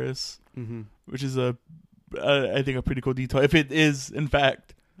Polaris, which is I think a pretty cool detail, if it is in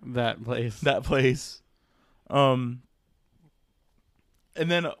fact that place. And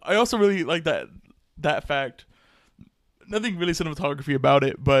then I also really like that fact. Nothing really cinematography about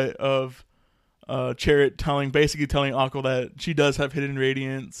it, but of Chirrut basically telling Akko that she does have hidden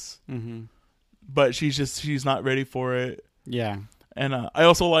radiance, but she's not ready for it. Yeah. And I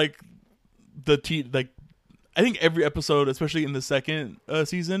also like I think every episode, especially in the second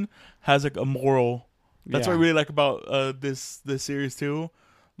season, has like a moral. That's what I really like about this series too.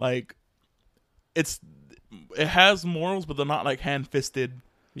 Like, it has morals, but they're not like hand-fisted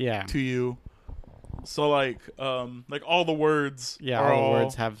to you. So like all the words, all the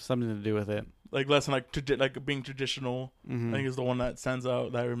words have something to do with it. Like less than like being traditional. I think is the one that stands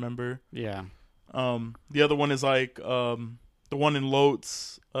out that I remember. Yeah. The other one is like the one in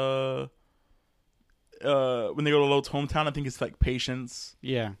Lot's. When they go to Lot's hometown, I think it's like patience.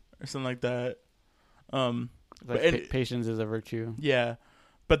 Yeah. Or something like that. Patience is a virtue. Yeah.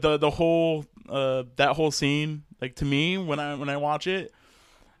 But the whole that whole scene, like to me, when I watch it,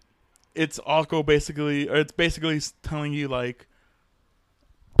 it's Akko basically telling you like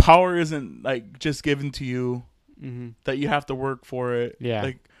power isn't like just given to you, that you have to work for it. Yeah.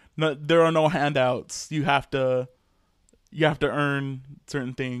 Like there are no handouts. You have to earn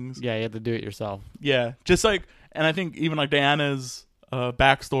certain things. Yeah, you have to do it yourself. Yeah. Just like, and I think even like Diana's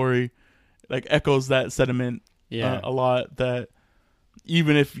backstory like echoes that sentiment a lot, that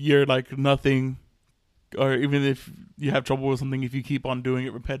even if you're like nothing, or even if you have trouble with something, if you keep on doing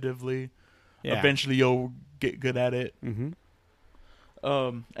it repetitively, eventually you'll get good at it. And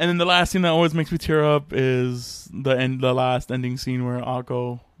then the last thing that always makes me tear up is the last ending scene where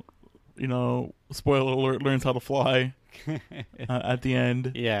Akko, spoiler alert, learns how to fly at the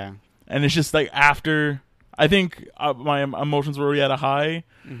end. Yeah. And it's just like after, I think my emotions were already at a high,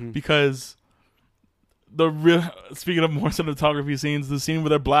 because speaking of more cinematography scenes, the scene where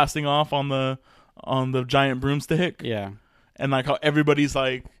they're blasting off on the giant broomstick, and like how everybody's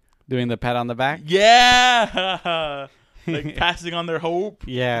like doing the pat on the back, like passing on their hope, to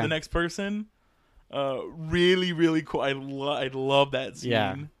the next person. Really, really cool. I love that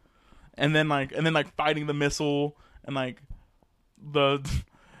scene. And then fighting the missile, and like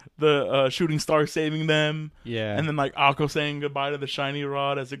the shooting star saving them, and then like Akko saying goodbye to the shiny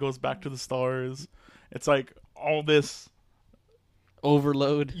rod as it goes back to the stars. It's like all this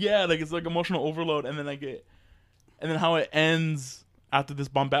overload. Yeah, like it's like emotional overload, and then and then how it ends after this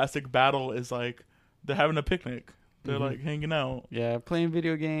bombastic battle is like they're having a picnic. They're like hanging out. Yeah, playing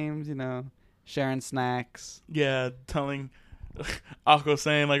video games, sharing snacks. Yeah, telling Akko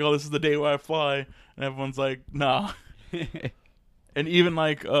saying like, "Oh, this is the day where I fly," and everyone's like, "Nah." And even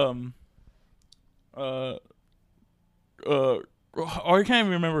like I can't even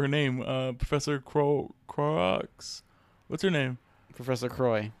remember her name. Professor Croix. What's her name? Professor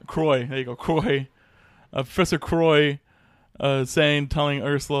Croy. Croy. There you go, Croy. Professor Croy, telling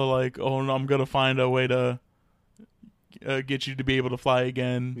Ursula like, "Oh, no, I'm gonna find a way to get you to be able to fly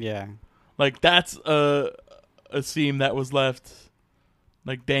again." Yeah. Like that's a seam that was left,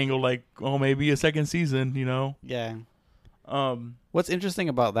 like dangled, like, oh, maybe a second season. Yeah. What's interesting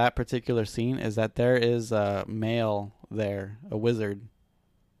about that particular scene is that there is a male there, a wizard,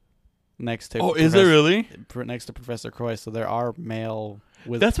 next to. Oh, is there really? Next to Professor Croy, so there are male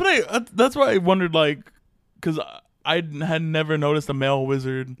wizards. That's what I wondered, like, because I had never noticed a male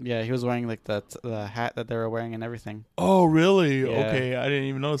wizard. Yeah, he was wearing like the hat that they were wearing and everything. Oh, really? Yeah. Okay, I didn't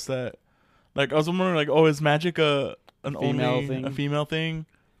even notice that. Like, I was wondering, like, oh, is magic a female thing?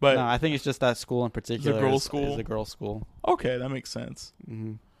 But no, I think it's just that school in particular. It's a girls' school. It's a girls' school. Okay, that makes sense.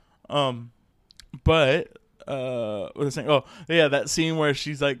 But what was I saying? Oh, yeah, that scene where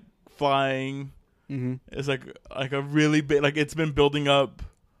she's like flying is like a really big, like it's been building up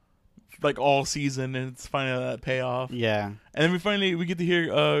like all season, and it's finally that payoff. Yeah, and then we get to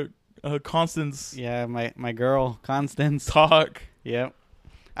hear Constance. Yeah, my girl Constance talk. Yep.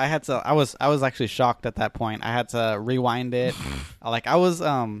 I was actually shocked at that point. I had to rewind it. Like I was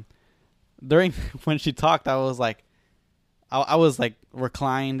during when she talked, I was like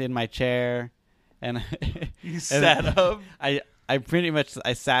reclined in my chair, and you sat up. I pretty much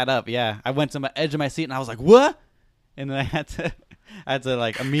sat up. Yeah, I went to the edge of my seat and I was like, what? And then I had to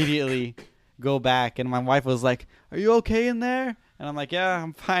like immediately go back, and my wife was like, "Are you okay in there?" And I'm like, "Yeah,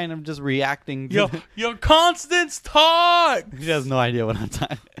 I'm fine. I'm just reacting." Yo, Constance, talk! She has no idea what I'm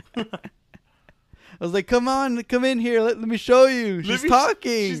talking. I was like, come in here. Let me show you. She's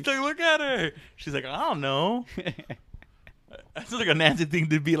talking. She's like, look at her. She's like, I don't know. That's like a Nancy thing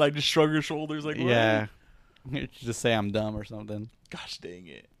to be like, just shrug her shoulders, like, what? Yeah. Just say I'm dumb or something. Gosh dang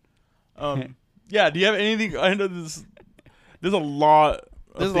it. Yeah. Do you have anything? I know there's a lot.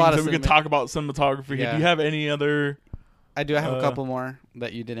 There's a Things lot of that we can talk about cinematography. Yeah. Do you have any other? I do have a couple more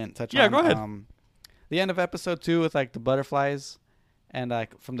that you didn't touch on. Yeah, go ahead. The end of episode 2 with like the butterflies and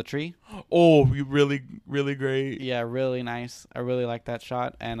like from the tree. Oh, you really, really great. Yeah, really nice. I really like that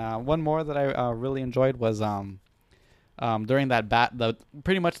shot. And one more that I really enjoyed was during that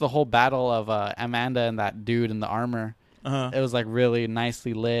pretty much the whole battle of Amanda and that dude in the armor. Uh-huh. It was like really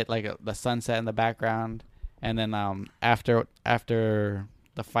nicely lit, like the sunset in the background. And then after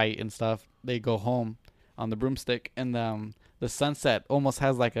the fight and stuff, they go home on the broomstick, and the sunset almost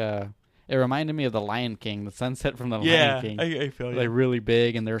has like it reminded me of the Lion King, the sunset from the Lion King. I feel you. Like really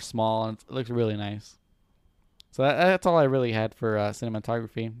big, and they're small, and it looks really nice. So that's all I really had for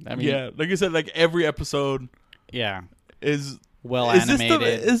cinematography. I mean, yeah, like you said, like every episode yeah, is well is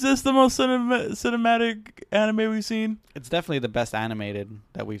animated. Is this the most cinematic anime we've seen? It's definitely the best animated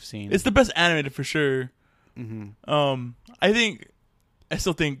that we've seen. It's the best animated for sure. Mm-hmm. I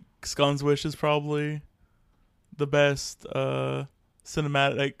still think Scum's Wish is probably the best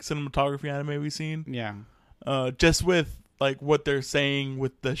cinematography anime we've seen. Yeah. Just with like what they're saying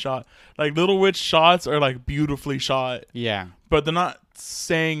with the shot, like Little Witch shots are like beautifully shot. Yeah. But they're not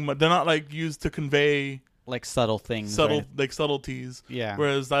saying, they're not like used to convey like subtle things, like right? subtleties. Yeah.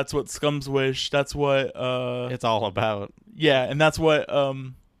 Whereas that's what Scum's Wish. That's what it's all about. Yeah, and that's what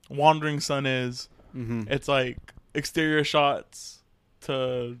Wandering Sun is. Mm-hmm. It's like exterior shots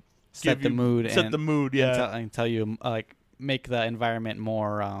to set the mood. Yeah, and tell you like make the environment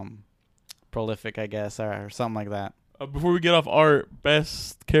more prolific, I guess, or something like that. Before we get off art,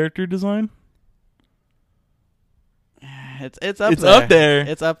 best character design. It's up there.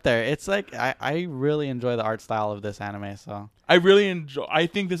 It's up there. It's like I really enjoy the art style of this anime. So I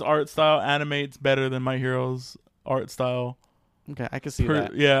think this art style animates better than My Hero's art style. Okay, I can see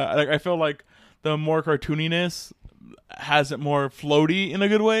that. Yeah, like I feel like the more cartooniness has it more floaty in a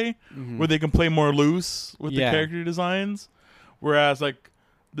good way, where they can play more loose with the character designs. Whereas like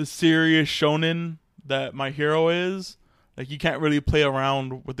the serious shonen that My Hero is, like you can't really play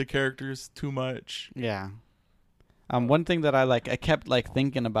around with the characters too much. Yeah. One thing that I kept like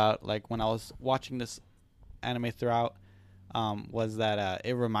thinking about like when I was watching this anime throughout, was that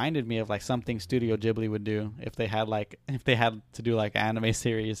it reminded me of like something Studio Ghibli would do if they had to do like an anime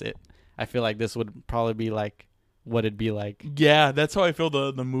series. I feel like this would probably be like what it'd be like. Yeah, that's how I feel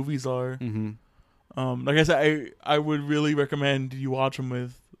the movies are. Mm-hmm. Like I said, I would really recommend you watch them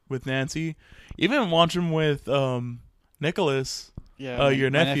with Nancy, even watch them with Nicholas, your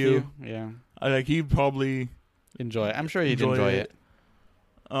nephew. Yeah, like he'd probably enjoy it. I'm sure he'd enjoy it.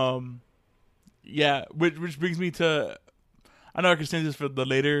 Yeah, which brings me to, I know I can save this for the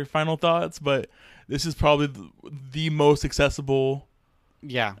later final thoughts, but this is probably the most accessible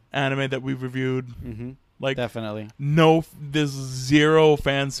anime that we've reviewed. Mm-hmm. Like definitely there's zero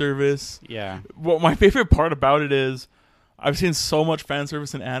fan service. Yeah. What my favorite part about it is I've seen so much fan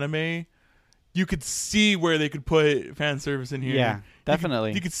service in anime. You could see where they could put fan service in here. Yeah,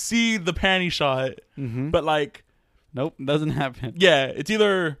 definitely. You could see the panty shot, but like, nope, doesn't happen. Yeah, it's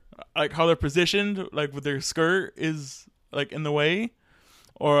either like how they're positioned, like with their skirt is like in the way,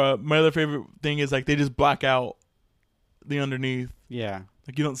 or my other favorite thing is like they just black out the underneath. Yeah,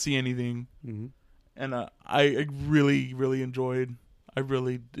 like you don't see anything. Mm-hmm. And I really, really enjoyed.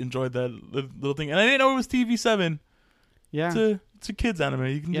 that little thing, and I didn't know it was TV7. Yeah, it's a kids anime.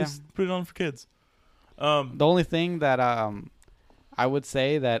 You can just put it on for kids. The only thing that I would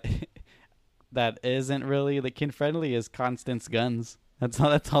say that that isn't really like kid friendly is Constance guns. That's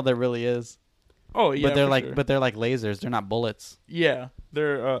all there really is. Oh yeah, but they're like lasers. They're not bullets. Yeah,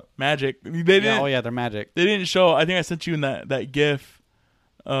 they're magic. They didn't, they're magic. They didn't show. I think I sent you in that GIF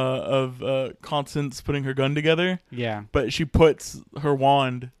of Constance putting her gun together. Yeah, but she puts her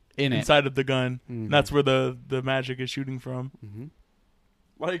wand inside of the gun. Mm-hmm. That's where the magic is shooting from. Mm-hmm.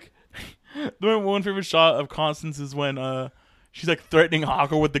 Like the one favorite shot of Constance is when she's like threatening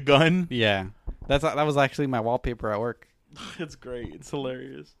Hako with the gun. Yeah, that was actually my wallpaper at work. It's great. It's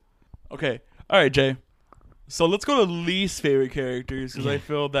hilarious. Okay, all right, Jay. So let's go to least favorite characters because I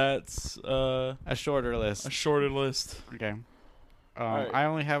feel that's a shorter list. Okay. Right.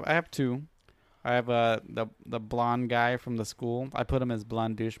 I have two. I have the blonde guy from the school. I put him as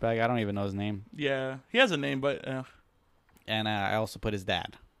blonde douchebag. I don't even know his name. Yeah, he has a name, but and I also put his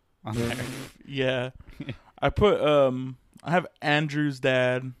dad on there. Yeah, I put I have Andrew's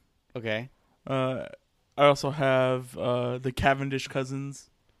dad. Okay. I also have the Cavendish cousins.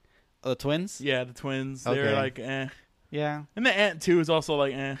 The twins? Yeah, the twins. Okay. They're like Yeah. And the ant too is also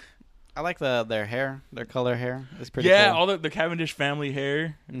like, eh. I like their hair, their color hair. It's pretty Yeah, cool. all the Cavendish family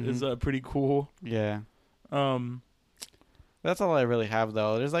hair is pretty cool. Yeah. Um, That's all I really have,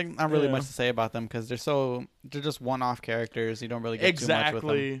 though. There's like not really Yeah. much to say about them because they're just one-off characters. You don't really get too much with them.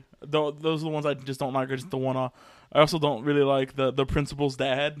 exactly. Those are the ones I just don't like. Are just the one-off. I also don't really like the principal's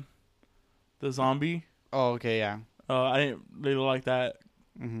dad, the zombie. Oh, okay, yeah. I didn't really like that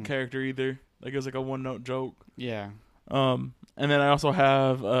Hmm. character either. Like it was like a one-note joke. Yeah. And then I also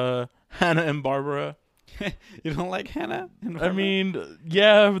have Hannah and Barbara. You don't like Hannah? I mean,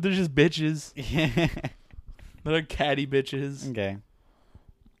 yeah, but they're just bitches. Yeah. They're like catty bitches. Okay.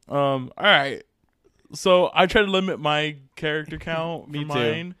 All right. So I try to limit my character count Me for too.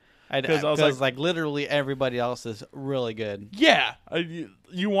 mine. Because I was like- literally everybody else is really good. Yeah,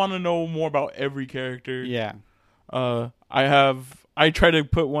 you want to know more about every character. Yeah. I try to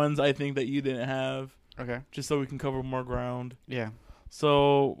put ones I think that you didn't have, Okay. just so we can cover more ground. Yeah.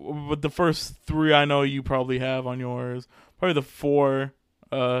 So, with the first three, I know you probably have on yours. Probably the four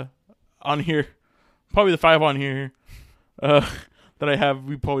on here. Probably the five on here that I have.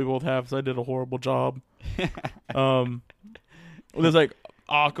 We probably both have. So I did a horrible job. There's like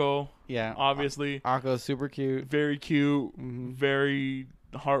Akko, Yeah. obviously, Akko's super cute. very cute, Hmm. very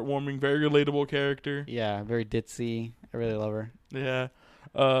heartwarming, very relatable character. Yeah. Very ditzy. I really love her. Yeah.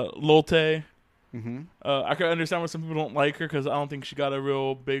 Lotte. Mm-hmm. I can understand why some people don't like her because I don't think she got a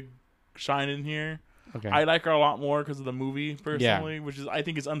real big shine in here. Okay. I like her a lot more because of the movie, personally, which is I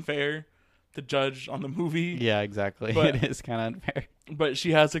think is unfair to judge on the movie. Yeah, exactly. But- It is kind of unfair. But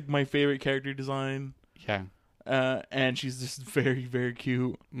she has like my favorite character design, Yeah. and she's just very, very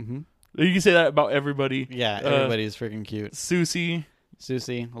cute. Mm-hmm. You can say that about everybody. Yeah, everybody's freaking cute. Susie,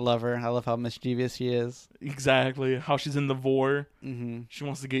 Susie, love her. I love how mischievous she is. exactly. How she's in the vor. Mm-hmm. She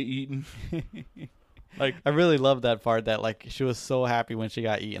wants to get eaten. Like, I really love that part that like she was so happy when she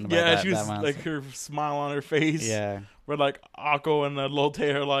got eaten by yeah, that, she was that monster. like her smile on her face. Yeah. Where like Akko and Lotte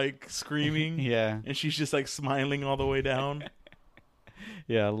are like screaming. Yeah. And she's just like smiling all the way down.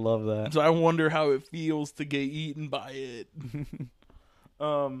 Yeah, I love that. So I wonder how it feels to get eaten by it.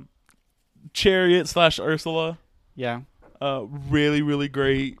 Chariot / Ursula. Yeah. Really, really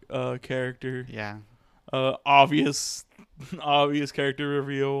great character. Yeah. Obvious character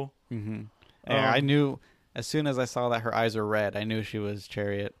reveal. Mm-hmm. Yeah, I knew as soon as I saw that her eyes were red, I knew she was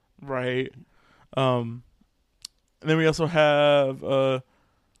Chariot. Right. And then we also have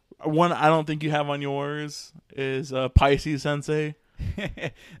one I don't think you have on yours is Pisces Sensei.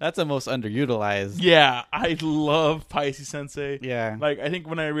 That's the most underutilized. Yeah, I love Pisces Sensei. Yeah. Like, I think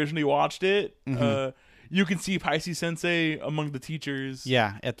when I originally watched it, Mhm. you can see Pisces Sensei among the teachers.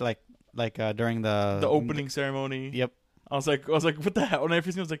 Yeah, at like during the The opening ceremony. Yep. I was like, what the hell? When I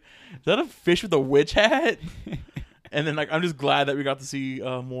first seen it, I was like, is that a fish with a witch hat? And then, like, I'm just glad that we got to see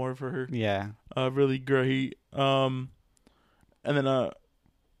more of her. Yeah. Really great. And then,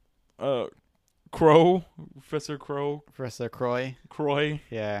 Crow, Professor Crow, Professor Croy. Croy,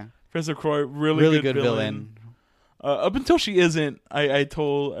 Yeah. Professor Croy, really good villain. Up until she isn't, I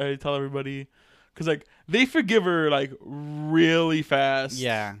tell everybody, because like they forgive her like really fast.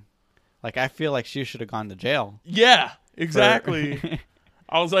 Yeah. Like I feel like she should have gone to jail. Yeah, exactly.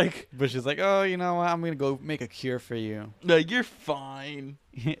 I was like, But she's like, "Oh, you know what? I'm going to go make a cure for you." you're fine.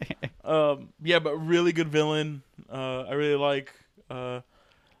 Yeah, but really good villain. I really like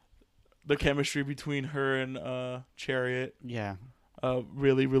the chemistry between her and Chariot. Yeah.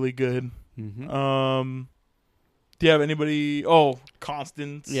 Really, really good. Mm-hmm. Do you have anybody? Oh,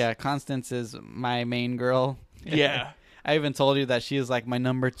 Constance. Yeah, Constance is my main girl. Yeah. I even told you that she is like my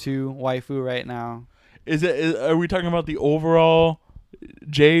number 2 waifu right now. Are we talking about the overall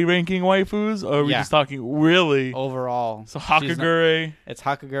J ranking waifus? Or are we Yeah. just talking really? Overall. So she's Hakagure, It's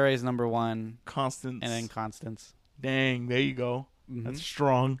Hakagure's number 1 Constance, and then Constance. dang, there you go. Mhm. That's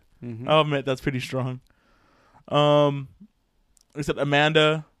strong. Mhm. I'll admit that's pretty strong. Except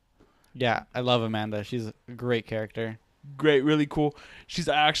Amanda, Yeah, I love Amanda. She's a great character. great, really cool. She's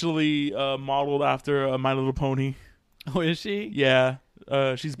actually modeled after My Little Pony. Oh, is she? Yeah,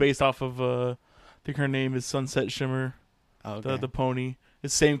 she's based off of I think her name is Sunset Shimmer. Oh, okay. The pony.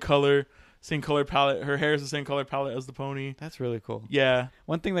 It's same color palette. Her hair is the same color palette as the pony. That's really cool. Yeah.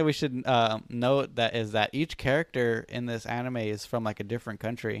 One thing that we should note that is that each character in this anime is from like a different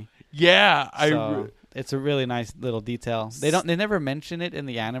country. Yeah. So it's a really nice little detail. They never mention it in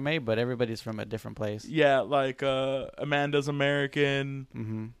the anime, but everybody's from a different place. Yeah, like Amanda's American.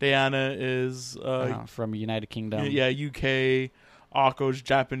 Mm-hmm. Diana is From United Kingdom. yeah, UK. Akko's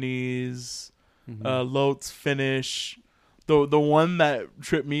Japanese. Mhm. Lot's Finnish. The one that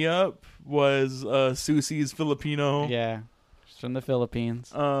tripped me up was Susie's Filipino. Yeah, she's from the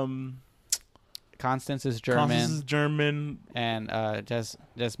Philippines. Constance is German. Constance is German. And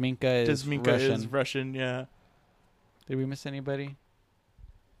Jasminka is Russian. Is Russian, yeah. Did we miss anybody?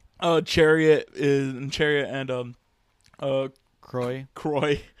 Chariot and Croy.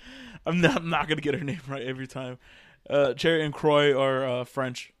 Croy. I'm not gonna get her name right every time. Chariot and Croy are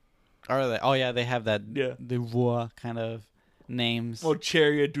French. Are they? Oh yeah, they have that Yeah. the voix kind of names. Well,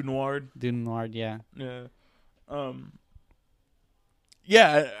 Chariot du Noir. Du Noir, yeah. Yeah.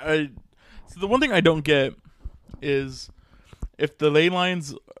 Yeah. So the one thing I don't get is if the ley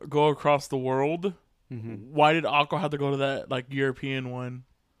lines go across the world, why did Aqua have to go to that like European one?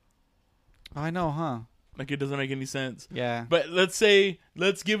 I know, huh? Like, it doesn't make any sense. Yeah. But let's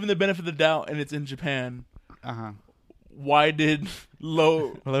give him the benefit of the doubt, and it's in Japan. Why did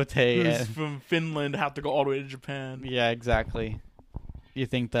Lotte who's from Finland have to go all the way to Japan? Yeah, exactly. You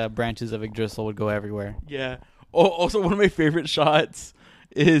think the branches of Yggdrasil would go everywhere? Yeah. Also, one of my favorite shots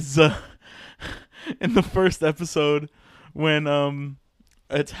is in the first episode when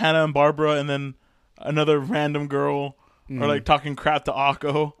it's Hannah and Barbara, and then another random girl are like talking crap to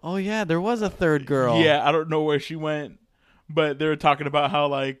Akko. Oh yeah, there was a third girl. Yeah, I don't know where she went, but they were talking about how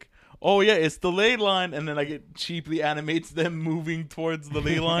like, oh yeah, it's the ley line, and then like it cheaply animates them moving towards the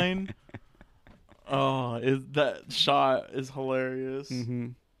ley line. Oh, that shot is hilarious.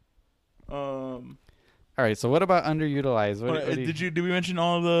 All right, so what about underutilized? Did we mention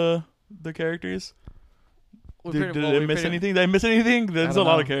all of the characters? Did I miss anything? Did I miss anything? There's a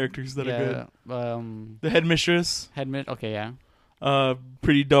lot of characters that are good. The headmistress. Okay, yeah.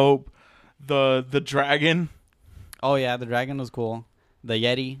 Pretty dope. The dragon. Oh yeah, the dragon was cool. The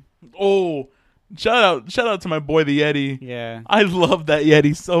Yeti. Oh, shout out to my boy the Yeti. Yeah. I love that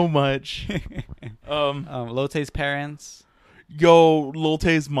Yeti so much. Lotte's parents. Yo,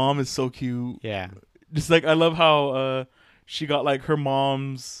 Lotte's mom is so cute. Yeah. Just like I love how she got like her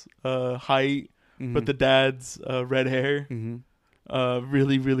mom's height. But the dad's red hair,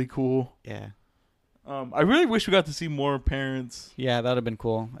 really, really cool. Yeah. I really wish we got to see more parents. Yeah, that would have been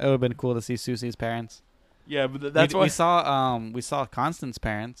cool. It would have been cool to see Susie's parents. Yeah, but that's why we saw Constance's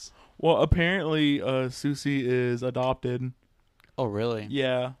parents. Well, apparently, Susie is adopted. Oh, really?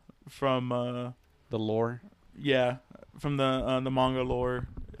 Yeah, from the lore. Yeah, from the manga lore.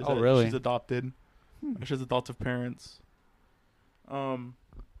 Oh, really? She's adopted. She has adoptive parents.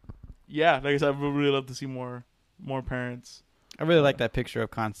 Yeah, like I said, I would really love to see more parents. I really like that picture of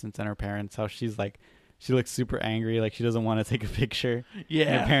Constance and her parents. How she's like, she looks super angry, like she doesn't want to take a picture. Yeah,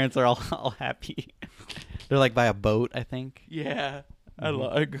 and her parents are all happy. They're like by a boat, I think. Yeah, I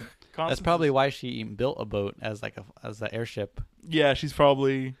love. That's probably why she built a boat as like as an airship. Yeah, she's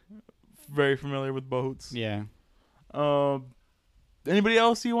probably very familiar with boats. Yeah. Anybody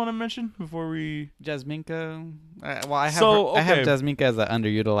else you want to mention before we? Jasminka. I have Jasminka as an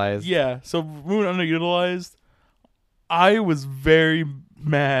underutilized. Yeah. So moving underutilized, I was very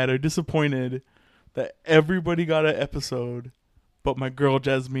mad or disappointed that everybody got an episode, but my girl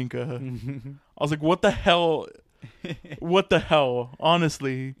Jasminka. I was like, what the hell? What the hell?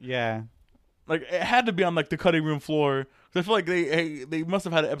 Honestly. Yeah. Like it had to be on like the cutting room floor because I feel like they must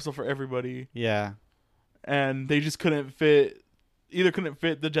have had an episode for everybody. Yeah. And they just couldn't fit. Either couldn't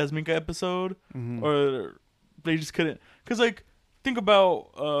fit the Jasminka episode, or they just couldn't. Because, like, think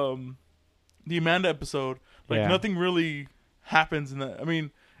about the Amanda episode. Like, nothing really happens in that. I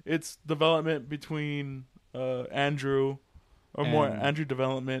mean, it's development between Andrew, or more Andrew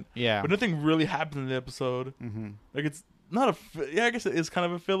development. Yeah. But nothing really happens in the episode. Like, it's not I guess it is kind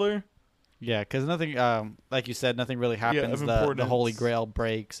of a filler. Yeah, because nothing, like you said, nothing really happens. The Holy Grail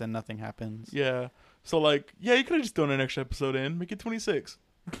breaks and nothing happens. Yeah. So, like, yeah, you could have just thrown an extra episode in. Make it 26.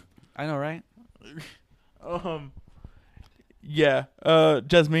 I know, right? Yeah.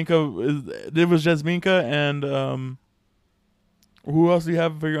 Jasminka. It was Jasminka and, who else do you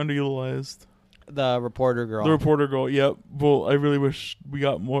have very underutilized? The reporter girl. The reporter girl, yep. Well, I really wish we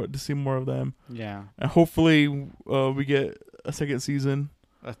got to see more of them. Yeah. And hopefully, we get a second season.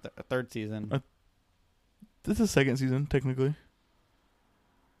 A third season. This is second season, technically.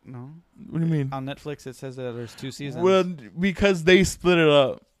 No. What do you mean? On Netflix, it says that there's 2 seasons. Well, because they split it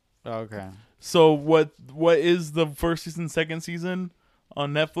up. Oh, okay. So what is the first season, second season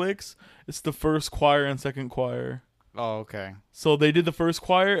on Netflix? It's the first choir and second choir. Oh, okay. So they did the first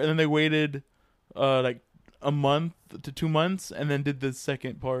choir, and then they waited like a month to 2 months, and then did the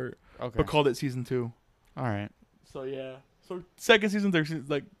second part. Okay. But called it season 2. All right. So yeah. So second season, third season,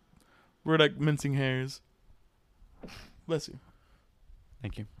 like we're like mincing hairs. Bless you.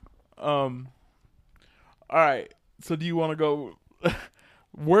 Thank you. All right. So do you want to go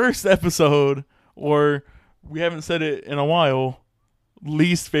worst episode, or we haven't said it in a while,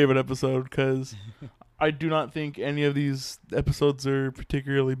 least favorite episode? Because I do not think any of these episodes are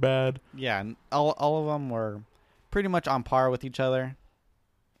particularly bad. Yeah, and all of them were pretty much on par with each other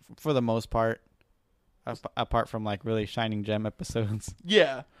for the most part, apart from like really shining gem episodes.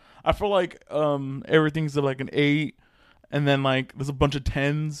 Yeah, I feel like everything's like an 8, and then like there's a bunch of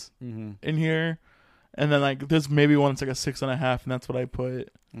 10s Mm-hmm. in here, and then like there's maybe one that's like a 6.5, and that's what I put.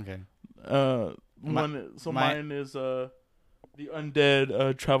 Okay. Mine is the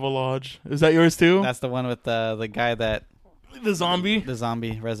Undead Travelodge. Is that yours too? That's the one with the guy that The zombie. the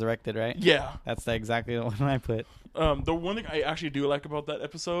zombie resurrected, right? Yeah. That's exactly the one I put. The one thing I actually do like about that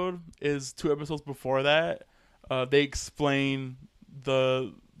episode is 2 episodes before that, they explain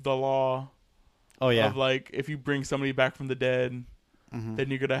the law Oh yeah. of like if you bring somebody back from the dead, Mm-hmm. then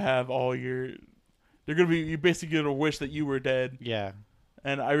you're gonna have all your. You basically gonna wish that you were dead, Yeah.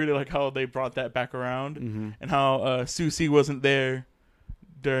 and I really like how they brought that back around, Mm-hmm. and how Susie wasn't there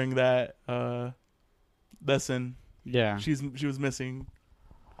during that lesson. Yeah. She was missing.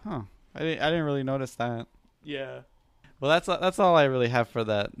 Huh. I didn't really notice that. Yeah. Well, that's all I really have for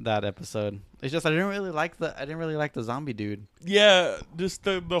that episode. It's just I didn't really like the zombie dude. Yeah, just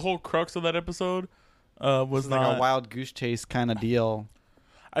the whole crux of that episode was It's not like a wild goose chase kind of deal.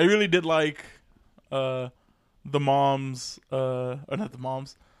 I really did like the moms, or not the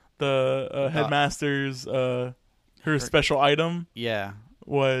moms, the headmaster's her special item Yeah.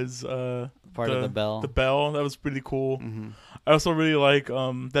 was Part of the bell. The bell, that was pretty cool. Mm-hmm. I also really like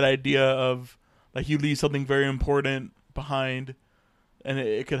that idea of like you leave something very important behind, and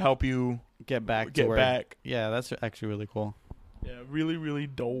it could help you Get back. get back. Yeah, that's actually really cool. Yeah, really, really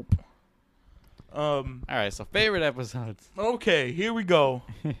dope. All right, so favorite episodes. Okay, here we go.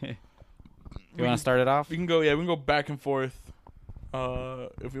 You want to start it off? We can go. Yeah, we can go back and forth,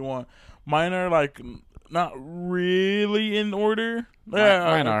 if we want. Mine are like not really in order. Yeah,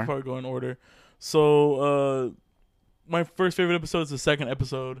 Mine I'll are. probably go in order. So, my first favorite episode is the second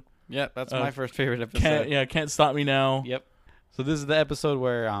episode. Yep, that's my first favorite episode. Can't Stop Me Now. Yep. So this is the episode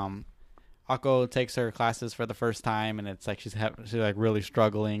where Akko takes her classes for the first time, and it's like she's like really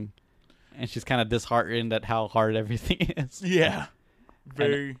struggling, and she's kind of disheartened at how hard everything is. Yeah,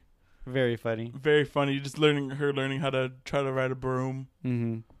 very Very funny. very funny. Just learning how to try to ride a broom.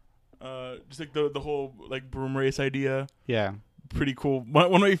 Mm-hmm. Just like the whole like broom race idea. Yeah. Pretty cool.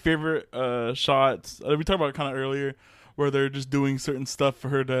 One of my favorite shots. We talked about it kind of earlier, where they're just doing certain stuff for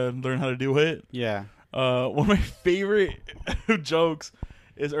her to learn how to do it. Yeah. One of my favorite jokes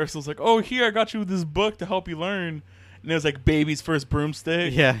is Ursula's like, "Oh, here, I got you this book to help you learn," and it was like baby's first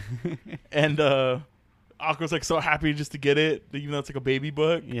broomstick. Yeah. And Akko's like so happy just to get it, even though it's like a baby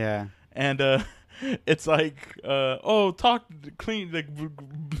book. Yeah. And it's like, oh, talk clean, like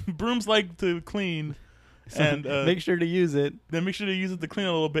brooms like to clean, So and make sure to use it. then make sure to use it to clean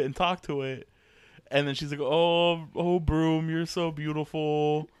a little bit and talk to it. And then she's like, oh, broom, you're so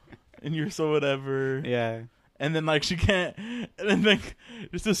beautiful, and you're so whatever. Yeah. And then like she can't, and then like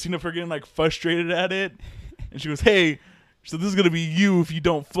just this scene of her getting like frustrated at it, and she goes, "Hey, so this is gonna be you if you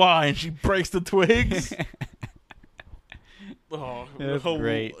don't fly," and she breaks the twigs. Oh, That's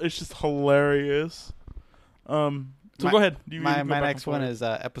great. It's just hilarious. So go ahead. You My go back next and one forth. is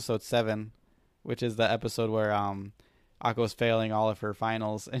episode 7, which is the episode where Akko's failing all of her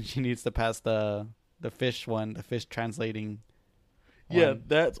finals, and she needs to pass the fish one, the fish translating. Yeah, one.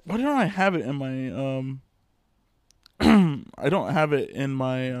 that's. Why don't I have it in my I don't have it in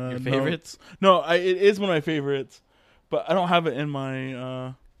my Your favorites. notes. No, it is one of my favorites, but I don't have it in my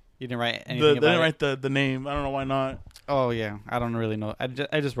You didn't write they anything didn't about it? write the name. I don't know why not. Oh yeah, I don't really know. I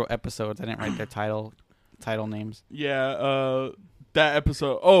just wrote episodes. I didn't write their title names. Yeah, that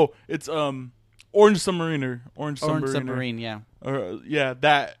episode. Oh, it's Orange Submariner. Orange Submarine, yeah. Yeah,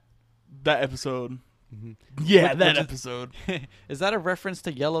 that episode. Mm-hmm. Yeah, Which that is- episode. Is that a reference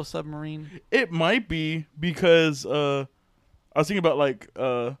to Yellow Submarine? It might be because I was thinking about like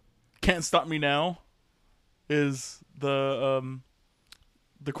 "Can't Stop Me Now" is the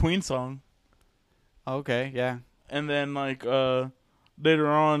Queen song, Okay, yeah. and then like later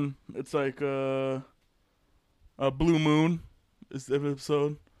on it's like "Blue Moon" is the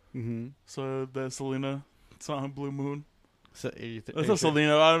episode. Mm-hmm. So the Selena song "Blue Moon." So That's not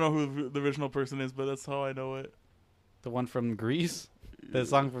Selena. I don't know who the original person is, but that's how I know it. the one from Greece, the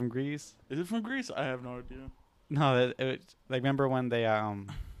song from Greece. Is it from Greece? I have no idea. No, like remember when they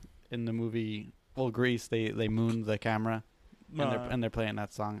in the movie Grease they mooned the camera and they're playing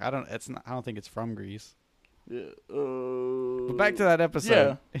that song. I don't think it's from Greece. Yeah. But back to that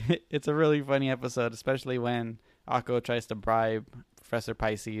episode. It's a really funny episode, especially when Akko tries to bribe Professor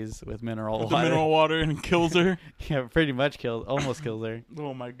Pisces with mineral With water. the mineral water and kills her. Yeah, pretty much almost kills her.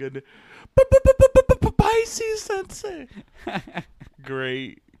 Oh my goodness. Pisces Sensei.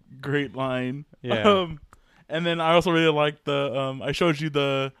 Great line. Yeah. And then I also really like I showed you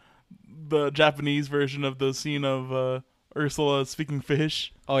the Japanese version of the scene of Ursula speaking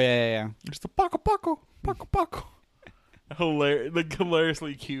fish. Oh yeah. Just a paco.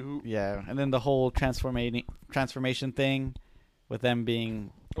 Hilariously cute. Yeah, and then the whole transformation thing with them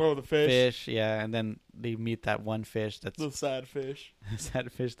being Oh, the fish. yeah, and then they meet that one fish that's The sad fish. sad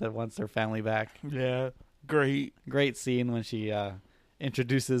fish that wants their family back. Yeah. Great. Great scene when she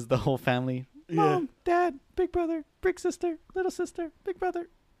introduces the whole family. Yeah. Mom, Dad, big brother, big sister, little sister, big brother,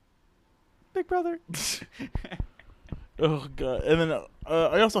 big brother. Oh god. And then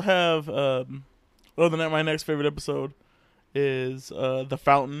I also have my next favorite episode is The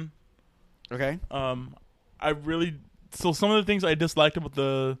Fountain. Okay. So some of the things I disliked about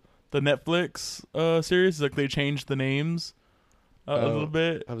the Netflix series is like they changed the names a little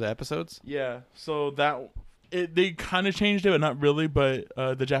bit Of the episodes? Yeah, so they kind of changed it, but not really. But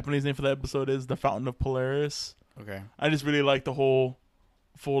the Japanese name for the episode is The Fountain of Polaris. Okay. I just really like the whole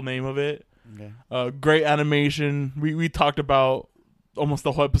full name of it. Okay. Great animation. We talked about almost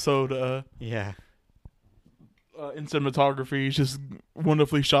the whole episode. Yeah. In cinematography, it's just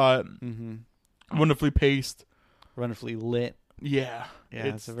wonderfully shot, wonderfully paced, Wonderfully lit. Yeah, Yeah,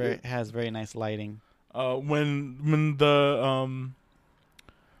 it has very nice lighting. When the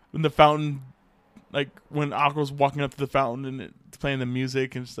fountain, like when Akko's walking up to the fountain and it's playing the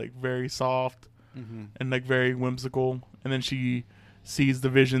music and it's like very soft and like very whimsical, and then she sees the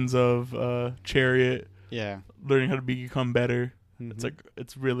visions of Chariot, learning how to become better. It's like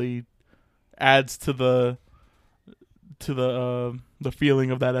it's really adds to the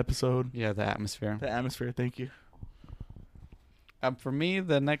feeling of that episode. Yeah, the atmosphere. The atmosphere. Thank you. For me,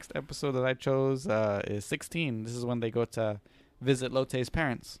 the next episode that I chose is 16. This is when they go to visit Lotte's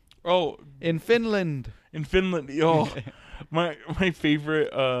parents. Oh, in Finland. In Finland. Oh, my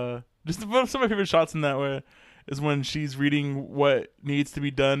favorite. Just some of my favorite shots in that way is when she's reading what needs to be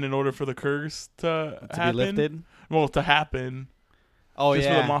done in order for the curse to happen. Be lifted. Well, to happen. Oh, just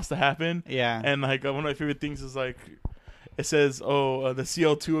yeah. for the moss to happen. Yeah. And like one of my favorite things is like it says, the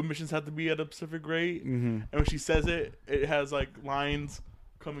CO2 emissions have to be at a specific rate. And when she says it, it has like lines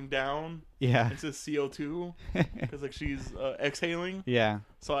coming down. Yeah. It says CO2 because like she's exhaling. Yeah.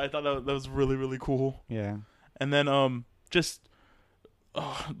 So I thought that was really, really cool. Yeah. And then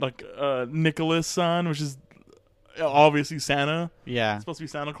Nicholas' son, which is obviously Santa. Yeah. It's supposed to be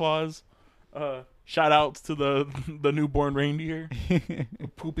Santa Claus. Shout outs to the newborn reindeer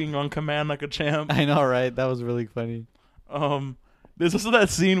pooping on command like a champ. I know, right? That was really funny. There's also that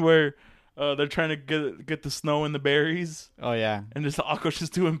scene where they're trying to get the snow and the berries. Oh yeah. And just Akko's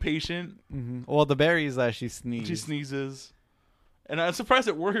just too impatient. Well, the berries she sneezes. She sneezes, and I'm surprised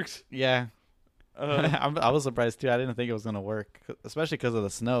it worked. Yeah. I was surprised too. I didn't think it was gonna work, especially because of the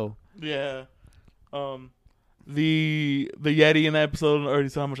snow. Yeah. The Yeti in the episode, I already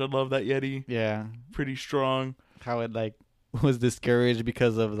saw how much I love that Yeti. Yeah. Pretty strong. How it was discouraged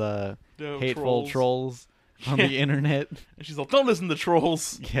because of the hateful trolls on the internet. And she's like, don't listen to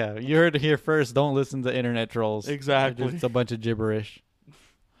trolls. Yeah, you heard it here first. Don't listen to internet trolls. Exactly. It's a bunch of gibberish.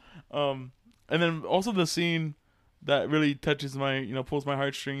 And then also the scene that really touches pulls my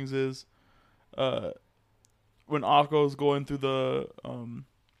heartstrings is when Akko's going through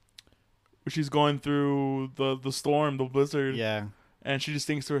she's going through the storm, the blizzard. Yeah. And she just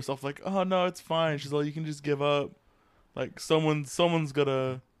thinks to herself like, oh no, it's fine. She's like, you can just give up. Like someone's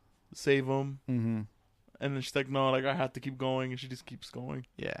gonna save him. And then she's like, no, like I have to keep going, and she just keeps going.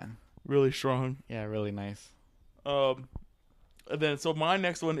 Yeah. Really strong. Yeah, really nice. And then so my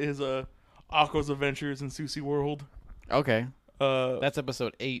next one is Akko's Adventures in Sushi World. Okay. That's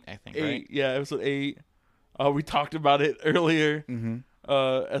episode 8, I think. 8, right? Yeah, episode 8. We talked about it earlier.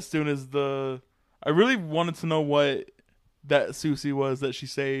 As soon as I really wanted to know what that Sushi was that she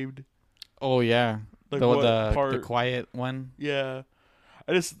saved. Oh yeah, like the quiet one. Yeah,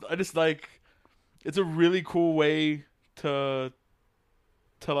 I just like it's a really cool way to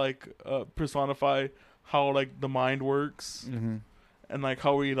personify how like the mind works and like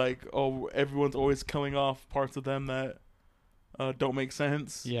how we everyone's always killing off parts of them that don't make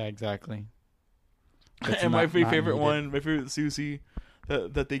sense. Yeah, exactly. And my favorite Sushi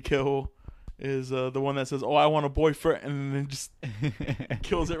that they kill is the one that says, "Oh, I want a boyfriend," and then just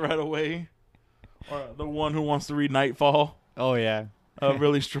kills it right away. Or the one who wants to read Nightfall. Oh yeah,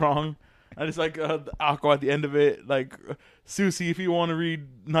 really strong. I just like Akko at the end of it, like Sushi, if you want to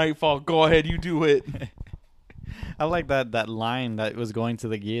read Nightfall, go ahead, you do it. I like that line that was going to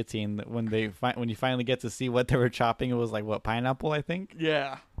the guillotine that when when you finally get to see what they were chopping. It was like what, pineapple, I think.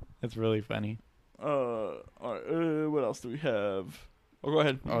 Yeah. It's really funny. All right, what else do we have? Oh, go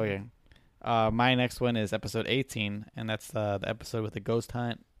ahead. Okay. My next one is episode 18, and that's the episode with the ghost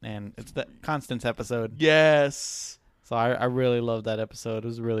hunt, and it's the Constance episode. Yes. So I really loved that episode. It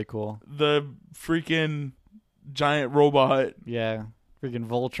was really cool. The freaking giant robot. Yeah. Freaking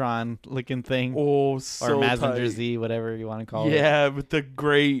Voltron looking thing. Oh, so or Mazinger tight. Z, whatever you want to call it. Yeah, with the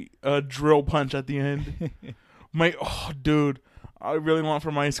great drill punch at the end. Dude, I really want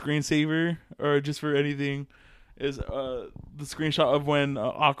for my screensaver, or just for anything, is the screenshot of when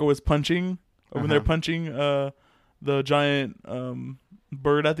Akko is punching, or when they're punching the giant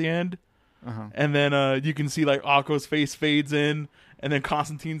bird at the end. And then you can see like Akko's face fades in, and then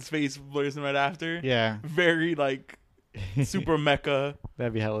Constantine's face blurs in right after. Yeah. Very like super mecha.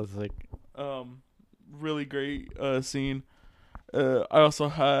 That'd be hella sick. Really great scene. I also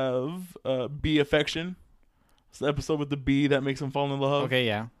have Bee Affection. It's the episode with the bee that makes him fall in love. Okay,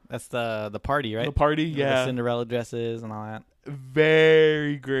 yeah. That's the party, right? The party, yeah. The Cinderella dresses and all that.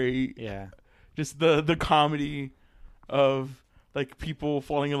 Very great. Yeah. Just the comedy of like people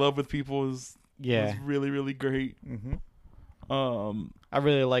falling in love with people was really, really great. I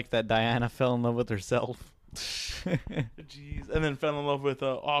really like that Diana fell in love with herself. Jeez. And then fell in love with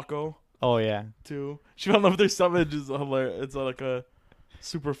Akko. Oh, yeah. Too. She fell in love with herself. It's just hilarious. It's like a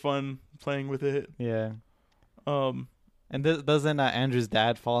super fun playing with it. Yeah. And doesn't Andrew's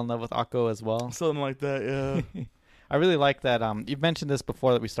dad fall in love with Akko as well? Something like that, yeah. I really like that. You've mentioned this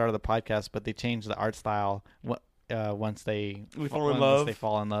before that we started the podcast, but they changed the art style once they fall in love. They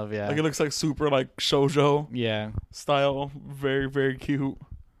fall in love, yeah. Like it looks like super like shoujo style. Very, very cute.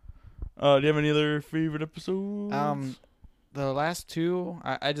 Do you have any other favorite episodes? The last two,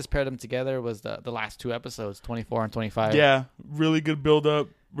 I just paired them together, was the last two episodes, 24 and 25. Yeah, really good build up,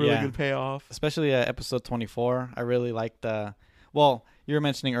 really good payoff. Especially episode 24. I really liked well, you were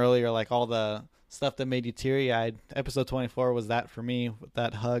mentioning earlier like all the stuff that made you teary-eyed. Episode 24 was that for me, with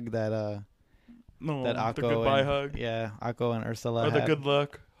that hug that that Akko the goodbye and, hug. Yeah, Akko and Ursula or the had. good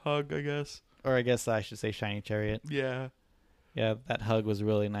luck hug, I guess. Or I guess I should say Shiny Chariot. Yeah. Yeah, that hug was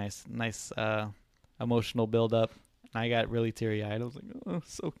really nice. Nice emotional build up. I got really teary-eyed. I was like, oh,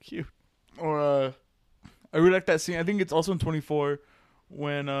 so cute. Or I really like that scene. I think it's also in 24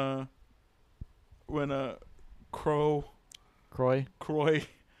 when Croy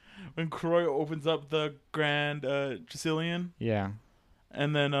when Croy opens up the Grand Tricillion. Yeah.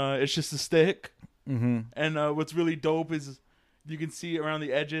 And then it's just a stick. Mm-hmm. And what's really dope is you can see around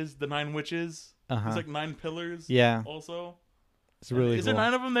the edges the 9 witches. There's like 9 pillars. Yeah. Also. It's really Is cool. there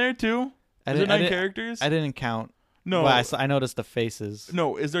 9 of them there too? Is there 9 characters? I didn't count. No. Well, I noticed the faces.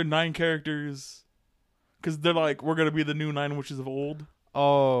 No, is there 9 characters? Because they're like, we're going to be the new 9 witches of old.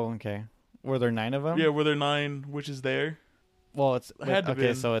 Oh, okay. Were there 9 of them? Yeah, were there 9 witches there? Well, it's had to okay.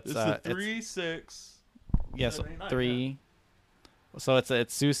 be. So it's the 3, 6. Yes, 7, 8, 9, 3. Yeah. So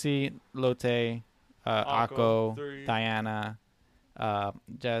it's Susie, Lotte, Akko, 3. Diana,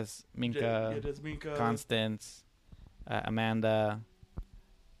 Jasminka, Jasminka, Constance, Amanda,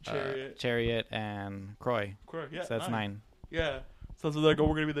 Chariot. Chariot, and Croy. Yeah, So that's 9. Yeah. So it's like, oh,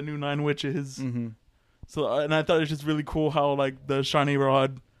 we're gonna be the new 9 witches. Mm-hmm. So and I thought it was just really cool how like the shiny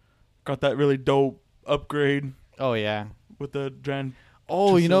rod got that really dope upgrade. Oh yeah. With the Grand.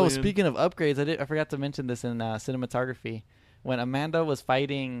 Oh, Tricillion. Speaking of upgrades, I forgot to mention this in cinematography. When Amanda was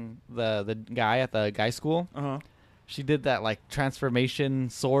fighting the guy at the guy school, she did that like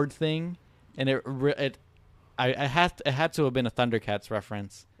transformation sword thing, and it had to have been a Thundercats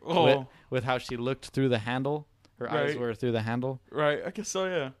reference. Oh. With how she looked through the handle, her eyes were through the handle. Right, I guess so.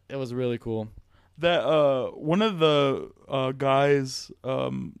 Yeah, it was really cool. That one of the guys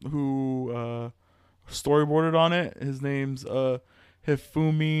who storyboarded on it, his name's Hifumi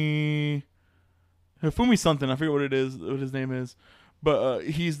something. I forget what his name is, but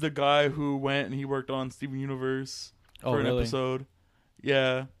he's the guy who went and he worked on Steven Universe for an episode.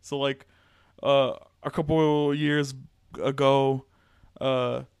 Yeah, so like a couple years ago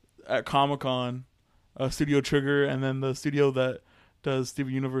at Comic-Con, Studio Trigger and then the studio that does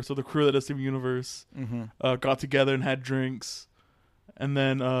Steven Universe, so the crew that does Steven Universe, got together and had drinks, and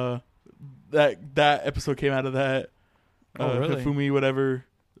then that episode came out of that. Hifumi whatever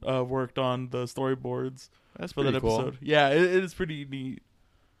worked on the storyboards. That's for pretty that cool. episode. Yeah, it is pretty neat.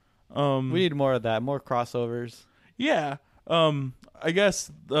 We need more of that, more crossovers. Yeah. I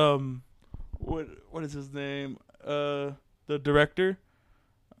guess what is his name? The director.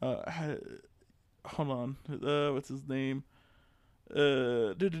 Hold on. What's his name?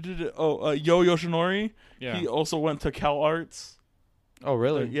 Yo Yoshinori. Yeah. He also went to Cal Arts. Oh,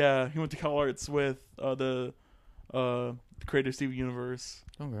 really? Yeah, he went to Cal Arts with the creator Steven Universe,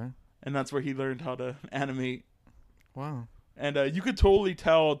 Okay. and that's where he learned how to animate. Wow. And you could totally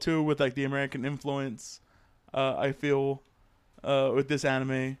tell too with like the American influence. I feel with this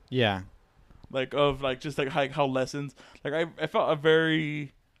anime, Yeah. like of like just like how lessons. Like I felt a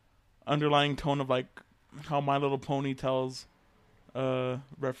very underlying tone of like how My Little Pony tells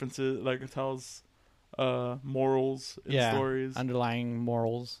references, like it tells morals in stories. Underlying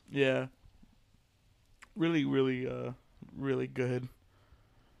morals. Yeah. Really, really good.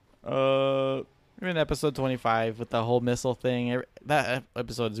 Even episode 25 with the whole missile thing. That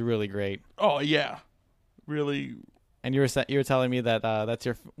episode is really great. Oh yeah, really. And you were telling me that that's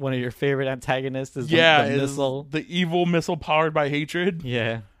one of your favorite antagonists is the is missile. the evil missile powered by hatred.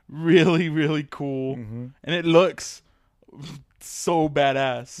 Yeah. Really, really cool, Mm-hmm. and it looks so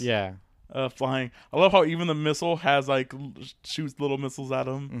badass. Yeah. Flying. I love how even the missile has like shoots little missiles at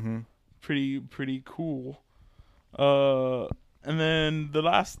him. Mm-hmm. Pretty cool. And then the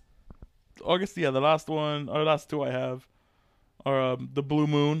last one, or last two I have are the Blue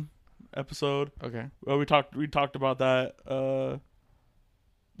Moon episode. Okay. Well, we talked about that.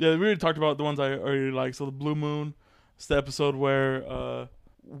 We already talked about the ones I already like. So the Blue Moon, it's the episode where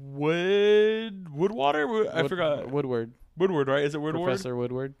Woodwater. I forgot. Woodward. Woodward, right? Is it Woodward? Professor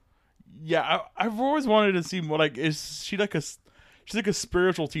Woodward. Yeah, I've always wanted to see more. Like, is she like she's like a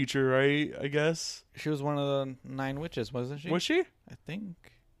spiritual teacher, right? I guess. She was one of the 9 witches, wasn't she? Was she? I think.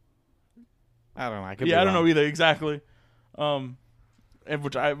 I don't know. I I don't know either exactly. And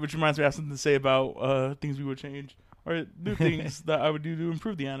which reminds me, I have something to say about things we would change or new things that I would do to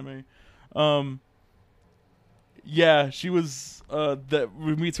improve the anime. Yeah, she was that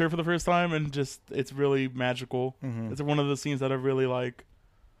we meet her for the first time, and just it's really magical. Mm-hmm. It's one of the scenes that are really like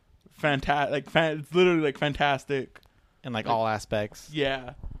fantastic. It's literally like fantastic In like all aspects.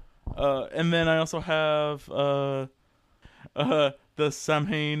 Yeah. And then I also have the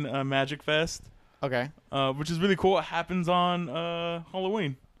Samhain Magic Fest, Okay. which is really cool. It happens on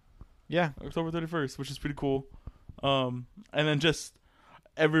Halloween, Yeah. October 31st, which is pretty cool. And then just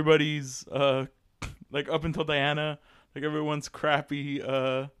everybody's like up until Diana, like everyone's crappy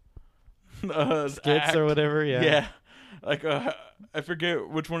Skits act. or whatever. Yeah. Yeah. Like I forget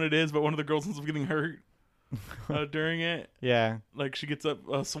which one it is, but one of the girls ends up getting hurt during it. Yeah. Like she gets up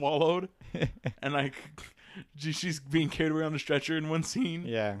swallowed, and like she's being carried away on a stretcher in one scene.